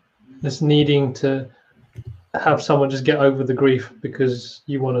this needing to have someone just get over the grief because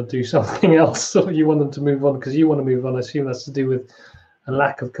you want to do something else, or you want them to move on because you want to move on. I assume that's to do with a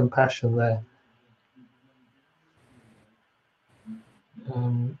lack of compassion there.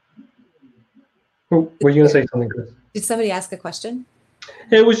 Were you going to say something, Chris? Did somebody ask a question?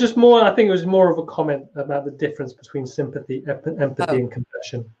 It was just more, I think it was more of a comment about the difference between sympathy, empathy, and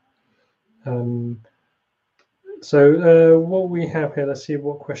compassion. So what we have here, let's see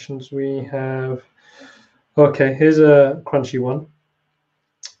what questions we have. Okay, here's a crunchy one.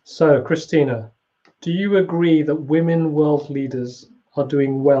 So, Christina, do you agree that women world leaders are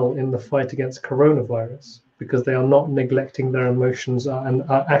doing well in the fight against coronavirus because they are not neglecting their emotions and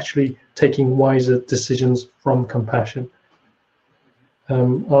are actually taking wiser decisions from compassion?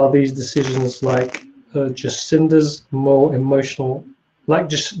 Are these decisions like Jacinda's more emotional, like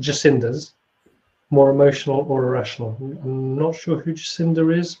Jacinda's, more emotional or irrational? I'm not sure who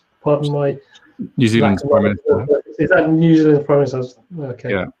Jacinda is. Pardon my New Zealand's Prime Minister. Is that New Zealand Prime Minister?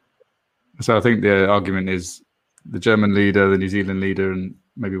 Okay. Yeah. So I think the argument is the German leader, the New Zealand leader, and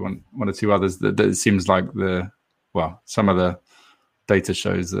maybe one or two others. That it seems like some of the data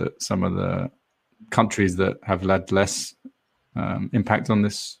shows that some of the countries that have led less impact on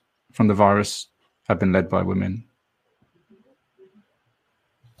this from the virus have been led by women.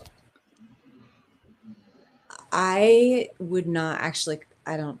 I would not actually,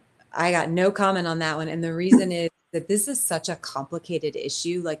 I got no comment on that one. And the reason is that this is such a complicated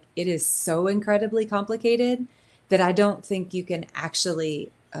issue. Like, it is so incredibly complicated that I don't think you can actually,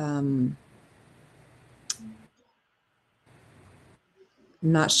 I'm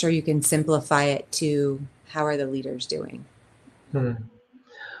not sure you can simplify it to how are the leaders doing.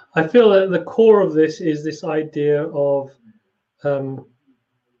 I feel that the core of this is this idea of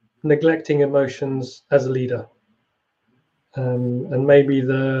neglecting emotions as a leader. And maybe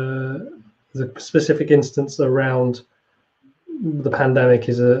the specific instance around the pandemic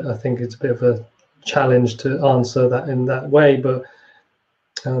is I think it's a bit of a challenge to answer that in that way. But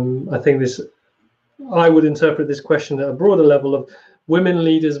I think I would interpret this question at a broader level of women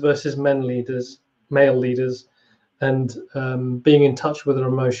leaders versus men leaders, male leaders, and being in touch with their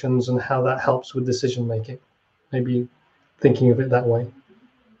emotions and how that helps with decision making. Maybe thinking of it that way.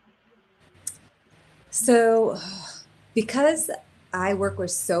 So, because I work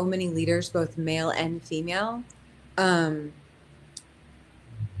with so many leaders, both male and female,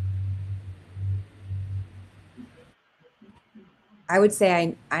 I would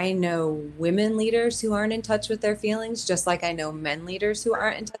say I know women leaders who aren't in touch with their feelings, just like I know men leaders who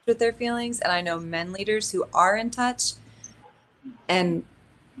aren't in touch with their feelings. And I know men leaders who are in touch and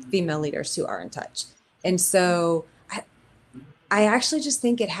female leaders who are in touch. And so I actually just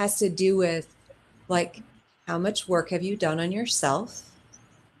think it has to do with, like, how much work have you done on yourself?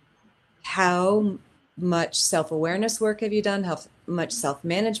 How much self-awareness work have you done? How much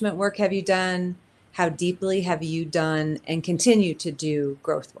self-management work have you done? How deeply have you done and continue to do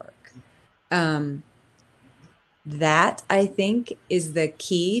growth work? That, I think, is the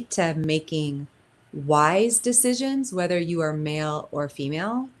key to making wise decisions, whether you are male or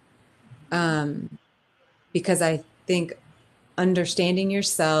female. Because I think understanding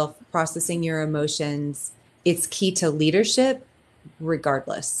yourself, processing your emotions, it's key to leadership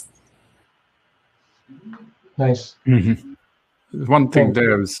regardless. Nice. Mm-hmm. One thing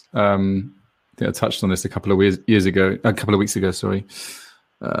there was, I touched on this a couple of weeks ago, sorry.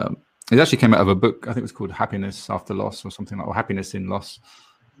 It actually came out of a book, I think it was called Happiness After Loss or something like, or Happiness in Loss.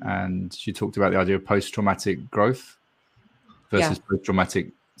 And she talked about the idea of post-traumatic growth versus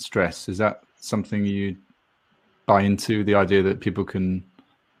post-traumatic stress. Is that something you buy into, the idea that people can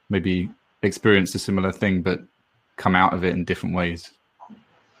maybe experience a similar thing, but come out of it in different ways?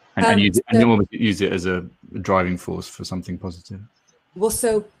 And use it as a driving force for something positive? Well,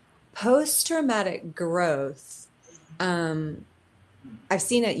 so post-traumatic growth, I've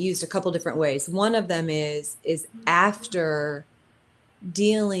seen it used a couple different ways. One of them is after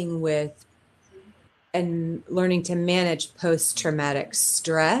dealing with and learning to manage post-traumatic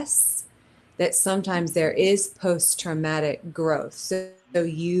stress, that sometimes there is post-traumatic growth. So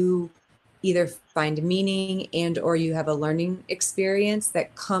you either find meaning and or you have a learning experience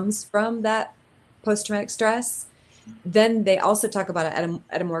that comes from that post-traumatic stress. Then they also talk about it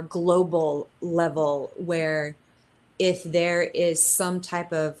at a more global level, where if there is some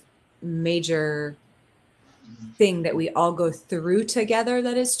type of major thing that we all go through together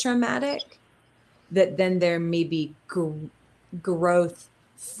that is traumatic, that then there may be growth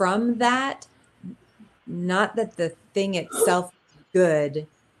from that. Not that the thing itself is good,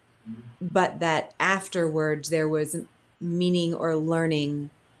 but that afterwards there was meaning or learning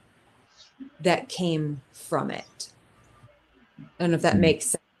that came from it. I don't know if that makes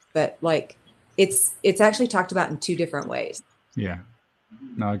sense, but like it's actually talked about in two different ways. Yeah.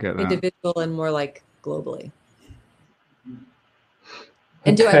 No, I get that. Individual and more like globally.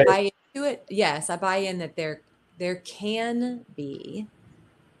 And do I buy into it? Yes, I buy in that there can be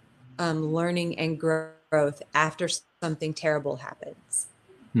learning and growth after something terrible happens.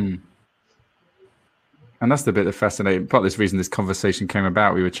 And that's the bit that fascinating. Part of this reason this conversation came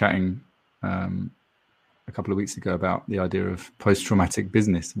about, we were chatting a couple of weeks ago about the idea of post-traumatic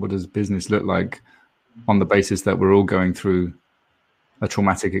business. What does business look like on the basis that we're all going through a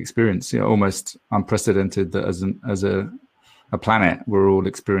traumatic experience? You know, almost unprecedented that as a planet, we're all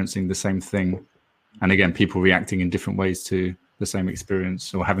experiencing the same thing. And again, people reacting in different ways to the same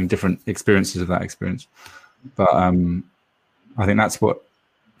experience or having different experiences of that experience. But I think that's what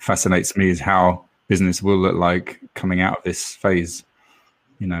fascinates me, is how business will look like coming out of this phase.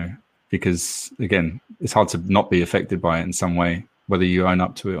 You know, because again, it's hard to not be affected by it in some way, whether you own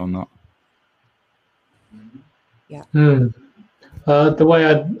up to it or not. Yeah. The way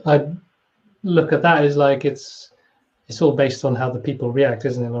I'd look at that is like it's all based on how the people react,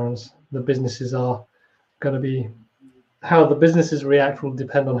 isn't it, Laurence? The businesses are going to be, how the businesses react will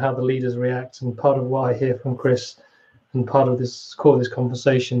depend on how the leaders react. And part of what I hear from Chris, and part of this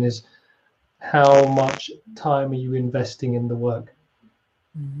conversation, is how much time are you investing in the work?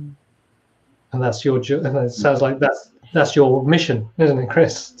 Mm-hmm. And that's your and it sounds like that's your mission, isn't it,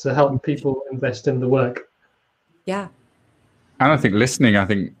 Chris? To help people invest in the work. Yeah. And I think listening,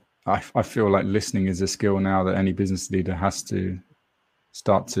 I feel like listening is a skill now that any business leader has to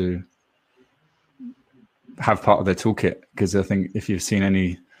start to have part of their toolkit. Because I think if you've seen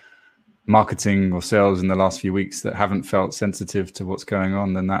any marketing or sales in the last few weeks that haven't felt sensitive to what's going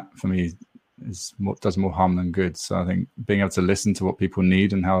on, then that for me does more harm than good. So I think being able to listen to what people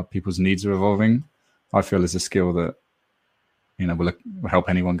need and how people's needs are evolving, I feel is a skill that, will help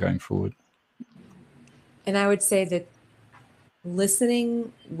anyone going forward. And I would say that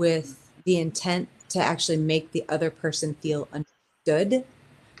listening with the intent to actually make the other person feel understood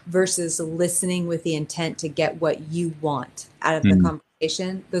versus listening with the intent to get what you want out of the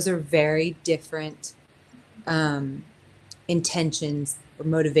conversation, those are very different intentions or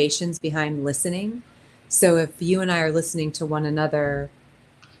motivations behind listening. So if you and I are listening to one another,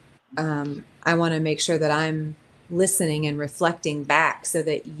 I want to make sure that I'm listening and reflecting back so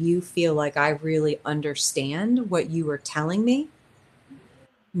that you feel like I really understand what you were telling me,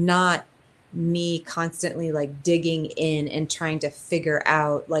 not me constantly like digging in and trying to figure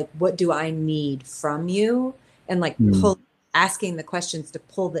out like, what do I need from you? And like asking the questions to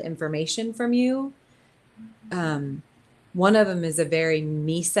pull the information from you. One of them is a very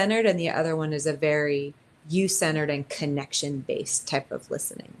me-centered and the other one is a very you-centered and connection-based type of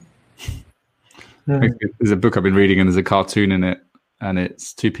listening. There's a book I've been reading and there's a cartoon in it, and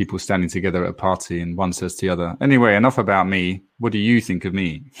it's two people standing together at a party and one says to the other, "Anyway, enough about me. What do you think of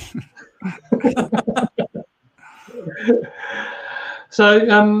me?"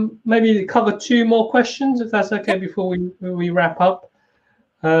 So maybe cover two more questions, if that's okay, before we wrap up.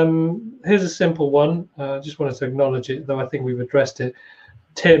 Here's a simple one. Just wanted to acknowledge it, though I think we've addressed it.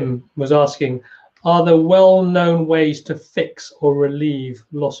 Tim was asking, are there well-known ways to fix or relieve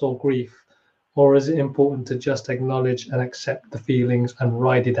loss or grief? Or is it important to just acknowledge and accept the feelings and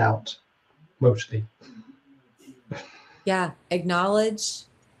ride it out, mostly? Yeah, acknowledge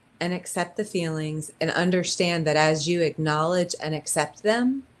and accept the feelings and understand that as you acknowledge and accept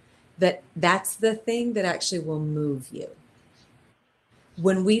them, that's the thing that actually will move you.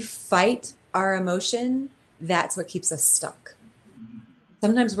 When we fight our emotion, that's what keeps us stuck.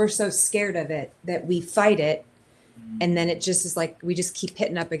 Sometimes we're so scared of it that we fight it. And then it just is like, we just keep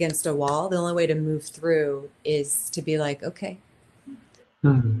hitting up against a wall. The only way to move through is to be like, okay.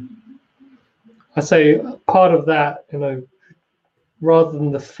 I say part of that, rather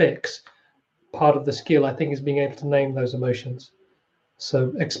than the fix, part of the skill, I think, is being able to name those emotions.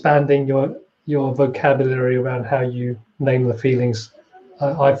 So expanding your vocabulary around how you name the feelings,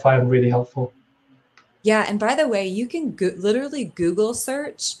 I find really helpful. Yeah. And by the way, you can literally Google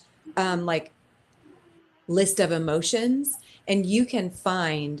search like list of emotions, and you can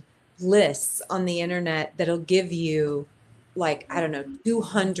find lists on the internet that'll give you like, I don't know,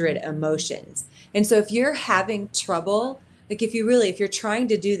 200 emotions. And so if you're having trouble, like if you're trying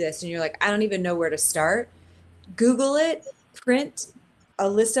to do this and you're like, I don't even know where to start, Google it, print a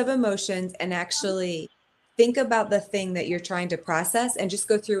list of emotions and actually think about the thing that you're trying to process and just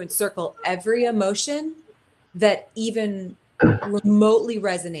go through and circle every emotion that even remotely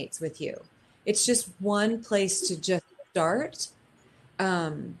resonates with you. It's just one place to just start.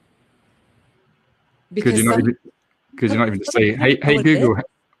 Because you're not even just say,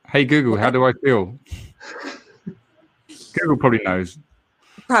 hey Google, how do I feel? Google probably knows.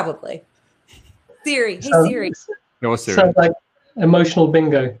 Probably. Siri, hey Siri. No, Siri. Sounds like emotional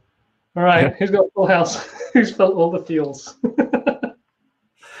bingo. All right, who's got full house? Who's felt all the feels?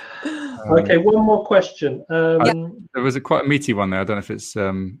 Okay, one more question. There was quite a meaty one there. I don't know if it's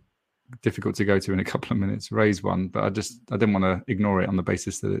difficult to go to in a couple of minutes. Raise one, but I didn't want to ignore it on the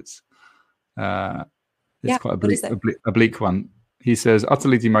basis that it's quite a bleak one. He says,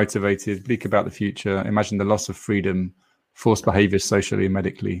 utterly demotivated, bleak about the future. Imagine the loss of freedom, forced behaviour socially and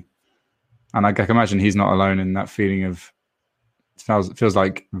medically. And I can imagine he's not alone in that feeling of, it feels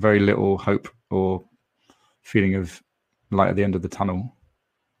like very little hope or feeling of light at the end of the tunnel.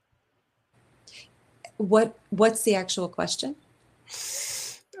 What's the actual question?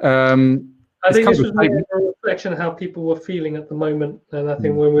 I think this was more of a reflection of how people were feeling at the moment. And I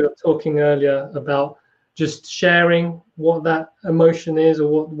think when we were talking earlier about just sharing what that emotion is,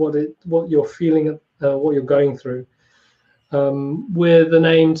 or what you're feeling, what you're going through, with an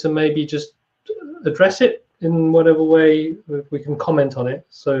aim to maybe just address it in whatever way we can comment on it.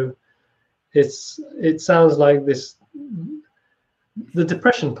 So it sounds like the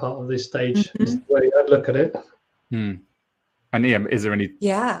depression part of this stage is the way I look at it. And is there any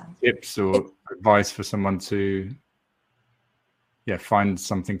tips or advice for someone to find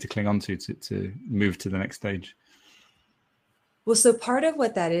something to cling on to move to the next stage? Well, so part of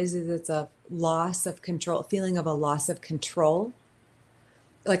what that is it's a loss of control, feeling of a loss of control,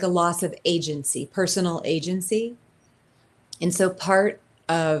 like a loss of agency, personal agency. And so part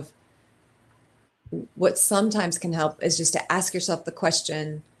of what sometimes can help is just to ask yourself the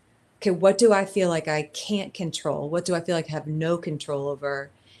question, okay, what do I feel like I can't control? What do I feel like I have no control over?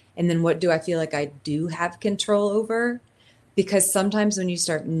 And then what do I feel like I do have control over? Because sometimes when you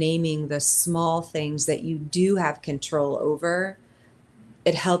start naming the small things that you do have control over,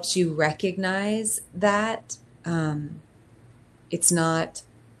 it helps you recognize that it's not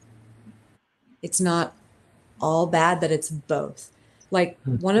all bad, that it's both. Like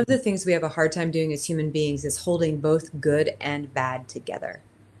one of the things we have a hard time doing as human beings is holding both good and bad together.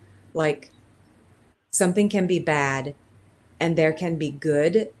 Like something can be bad and there can be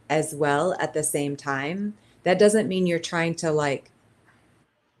good as well at the same time. That doesn't mean you're trying to like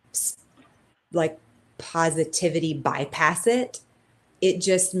positivity bypass it. It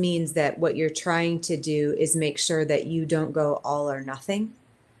just means that what you're trying to do is make sure that you don't go all or nothing.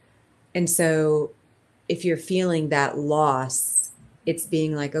 And so if you're feeling that loss, it's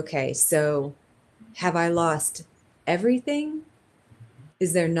being like, okay, so have I lost everything?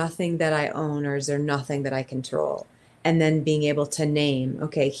 Is there nothing that I own, or is there nothing that I control? And then being able to name,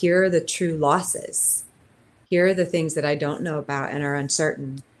 okay, here are the true losses. Here are the things that I don't know about and are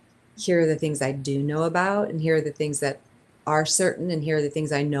uncertain. Here are the things I do know about, and here are the things that are certain, and here are the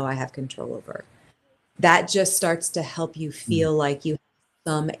things I know I have control over. That just starts to help you feel like you have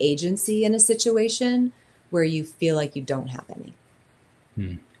some agency in a situation where you feel like you don't have any.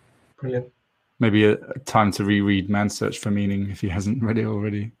 Brilliant. Maybe a time to reread Man's Search for Meaning if he hasn't read it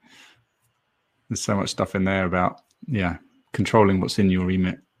already. There's so much stuff in there about controlling what's in your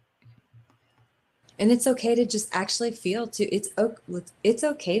remit. And it's okay to just actually feel too. It's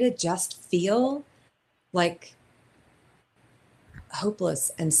okay to just feel like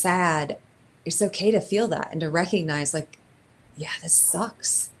hopeless and sad. It's okay to feel that and to recognize like, yeah, this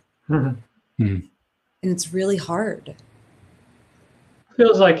sucks. And it's really hard.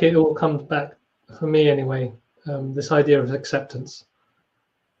 Feels like it all comes back, for me anyway, this idea of acceptance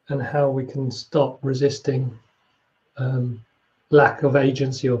and how we can stop resisting lack of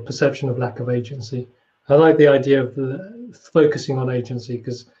agency or perception of lack of agency. I like the idea of focusing on agency,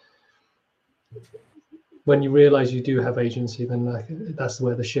 because when you realize you do have agency, then that's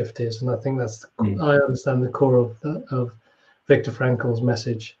where the shift is. And I think that's I understand the core of Viktor Frankl's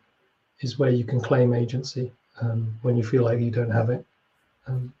message is where you can claim agency when you feel like you don't have it.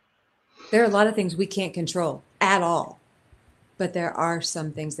 There are a lot of things we can't control at all, but there are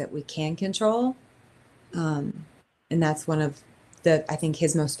some things that we can control. And that's one of I think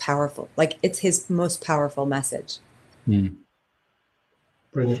his most powerful, like it's his most powerful message.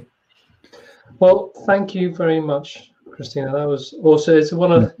 Brilliant. Well, thank you very much, Christina. That was also, it's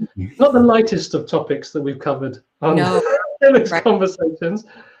one of, not the lightest of topics that we've covered on these conversations,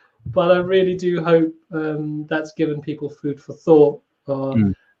 but I really do hope that's given people food for thought,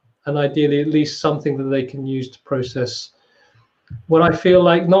 and ideally at least something that they can use to process what I feel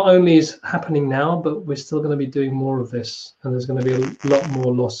like not only is happening now, but we're still going to be doing more of this, and there's going to be a lot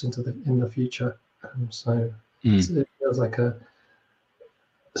more loss in the future. So it feels like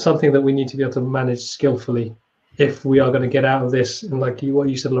something that we need to be able to manage skillfully if we are going to get out of this, and like what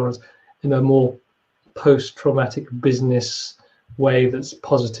you said, Laurence, in a more post-traumatic business way that's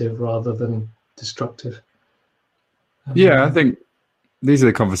positive rather than destructive. I think these are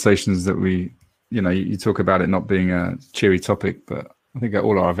the conversations that we, you talk about it not being a cheery topic, but I think at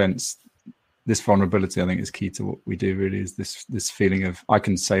all our events, this vulnerability, I think, is key to what we do. Really, is this feeling of I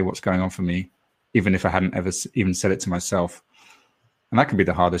can say what's going on for me, even if I hadn't ever even said it to myself, and that can be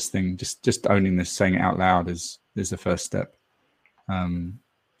the hardest thing. Just owning this, saying it out loud is the first step.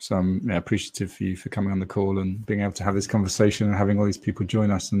 So I'm appreciative for you for coming on the call and being able to have this conversation and having all these people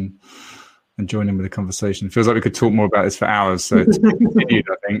join us and join in with the conversation. It feels like we could talk more about this for hours, so it's continued,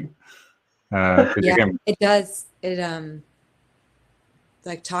 I think. Again, it does. It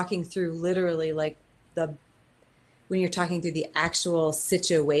like talking through literally like when you're talking through the actual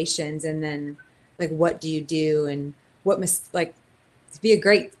situations, and then like, what do you do, and like, it'd be a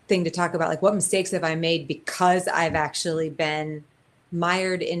great thing to talk about, like, what mistakes have I made because I've actually been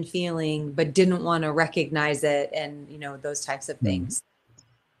mired in feeling but didn't want to recognize it, and those types of things.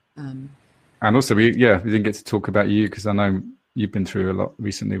 And also we didn't get to talk about you, because I know you've been through a lot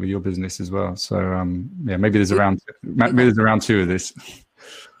recently with your business as well, so maybe there's around two of this.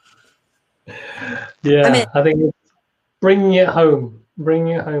 I think it's bringing it home. A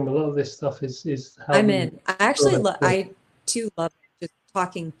lot of this stuff is how I'm in. I actually I too love just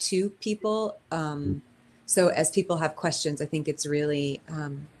talking to people. So as people have questions, I think it's really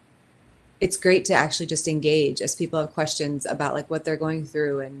it's great to actually just engage as people have questions about like what they're going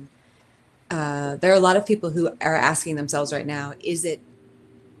through. And there are a lot of people who are asking themselves right now, is it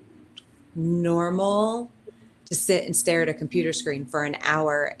normal to sit and stare at a computer screen for an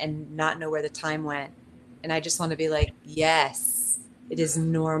hour and not know where the time went? And I just want to be like, yes, it is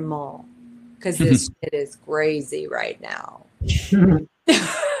normal, because this shit is crazy right now.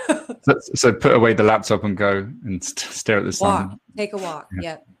 So put away the laptop and go and stare at the sun. Take a walk.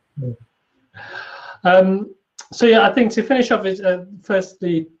 Yep. So I think to finish off is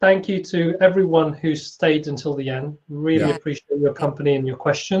firstly, thank you to everyone who stayed until the end. Really appreciate your company and your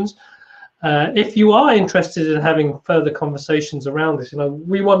questions. If you are interested in having further conversations around this,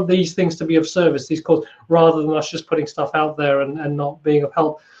 we want these things to be of service, these calls, rather than us just putting stuff out there and not being of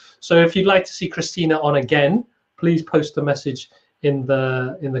help. So if you'd like to see Christina on again, please post a message in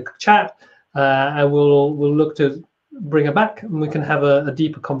the chat, and we'll look to bring her back, and we can have a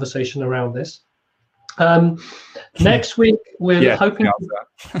deeper conversation around this. Next week we're hoping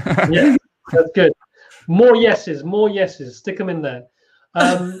that's good. More yeses, stick them in there.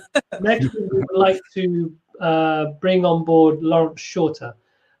 Next week we would like to bring on board Laurence Shorter.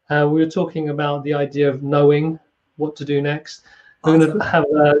 We were talking about the idea of knowing what to do next. We're going to have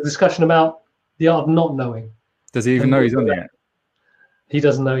a discussion about the art of not knowing. Does he even know he's on yet? He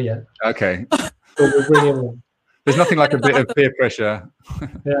doesn't know yet. Okay. So we'll bring him in. There's nothing like a bit of peer pressure.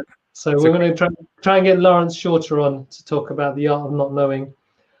 So we're going to try and get Laurence Shorter on to talk about the art of not knowing.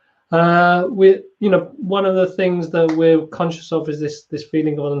 One of the things that we're conscious of is this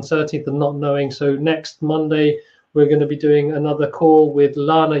feeling of uncertainty, the not knowing. So next Monday, we're going to be doing another call with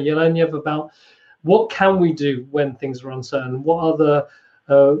Lana Yelenev about what can we do when things are uncertain. What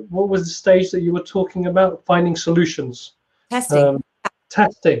was the stage that you were talking about? Finding solutions. Testing.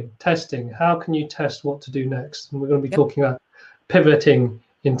 How can you test what to do next? And we're going to be talking about pivoting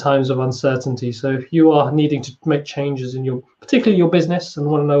in times of uncertainty. So if you are needing to make changes in particularly your business, and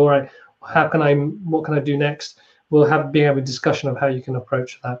want to know, all right, what can I do next? We'll have a discussion of how you can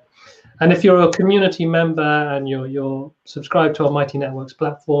approach that. And if you're a community member and you're subscribed to our Mighty Networks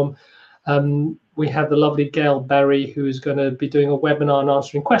platform, we have the lovely Gail Berry, who is going to be doing a webinar and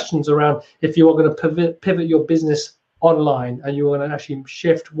answering questions around if you are going to pivot your business online, and you want to actually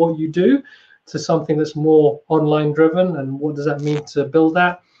shift what you do to something that's more online driven, and what does that mean to build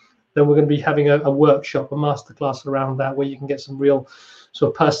that. Then we're going to be having a workshop, a masterclass around that, where you can get some real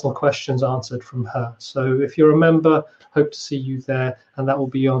sort of personal questions answered from her. So if you're a member, hope to see you there, and that will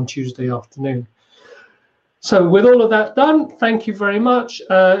be on Tuesday afternoon. So with all of that done, thank you very much.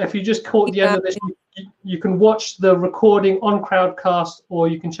 If you just caught the end of this, you can watch the recording on Crowdcast, or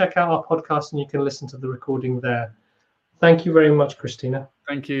you can check out our podcast and you can listen to the recording there. Thank you very much, Christina.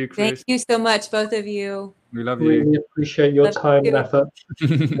 Thank you, Chris. Thank you so much, both of you. We love you. Really appreciate your time and effort.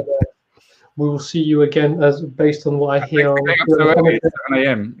 We will see you again, as based on what I hear. It's 7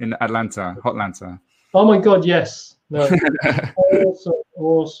 a.m. in Atlanta, Hotlanta. Oh my God, yes. No.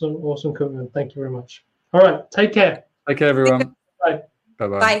 Awesome commitment. Thank you very much. All right, take care. Take care, everyone. Bye.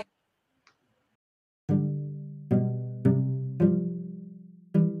 Bye-bye. Bye.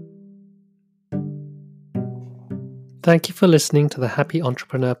 Thank you for listening to the Happy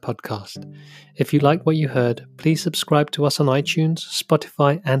Entrepreneur podcast. If you like what you heard, please subscribe to us on iTunes,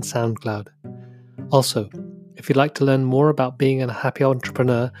 Spotify, and SoundCloud. Also, if you'd like to learn more about being a happy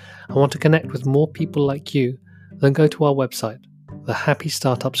entrepreneur and want to connect with more people like you, then go to our website,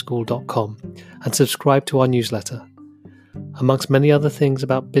 thehappystartupschool.com, and subscribe to our newsletter. Amongst many other things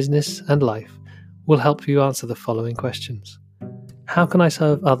about business and life, we'll help you answer the following questions. How can I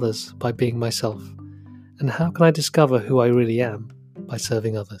serve others by being myself? And how can I discover who I really am by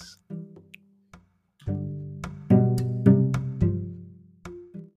serving others?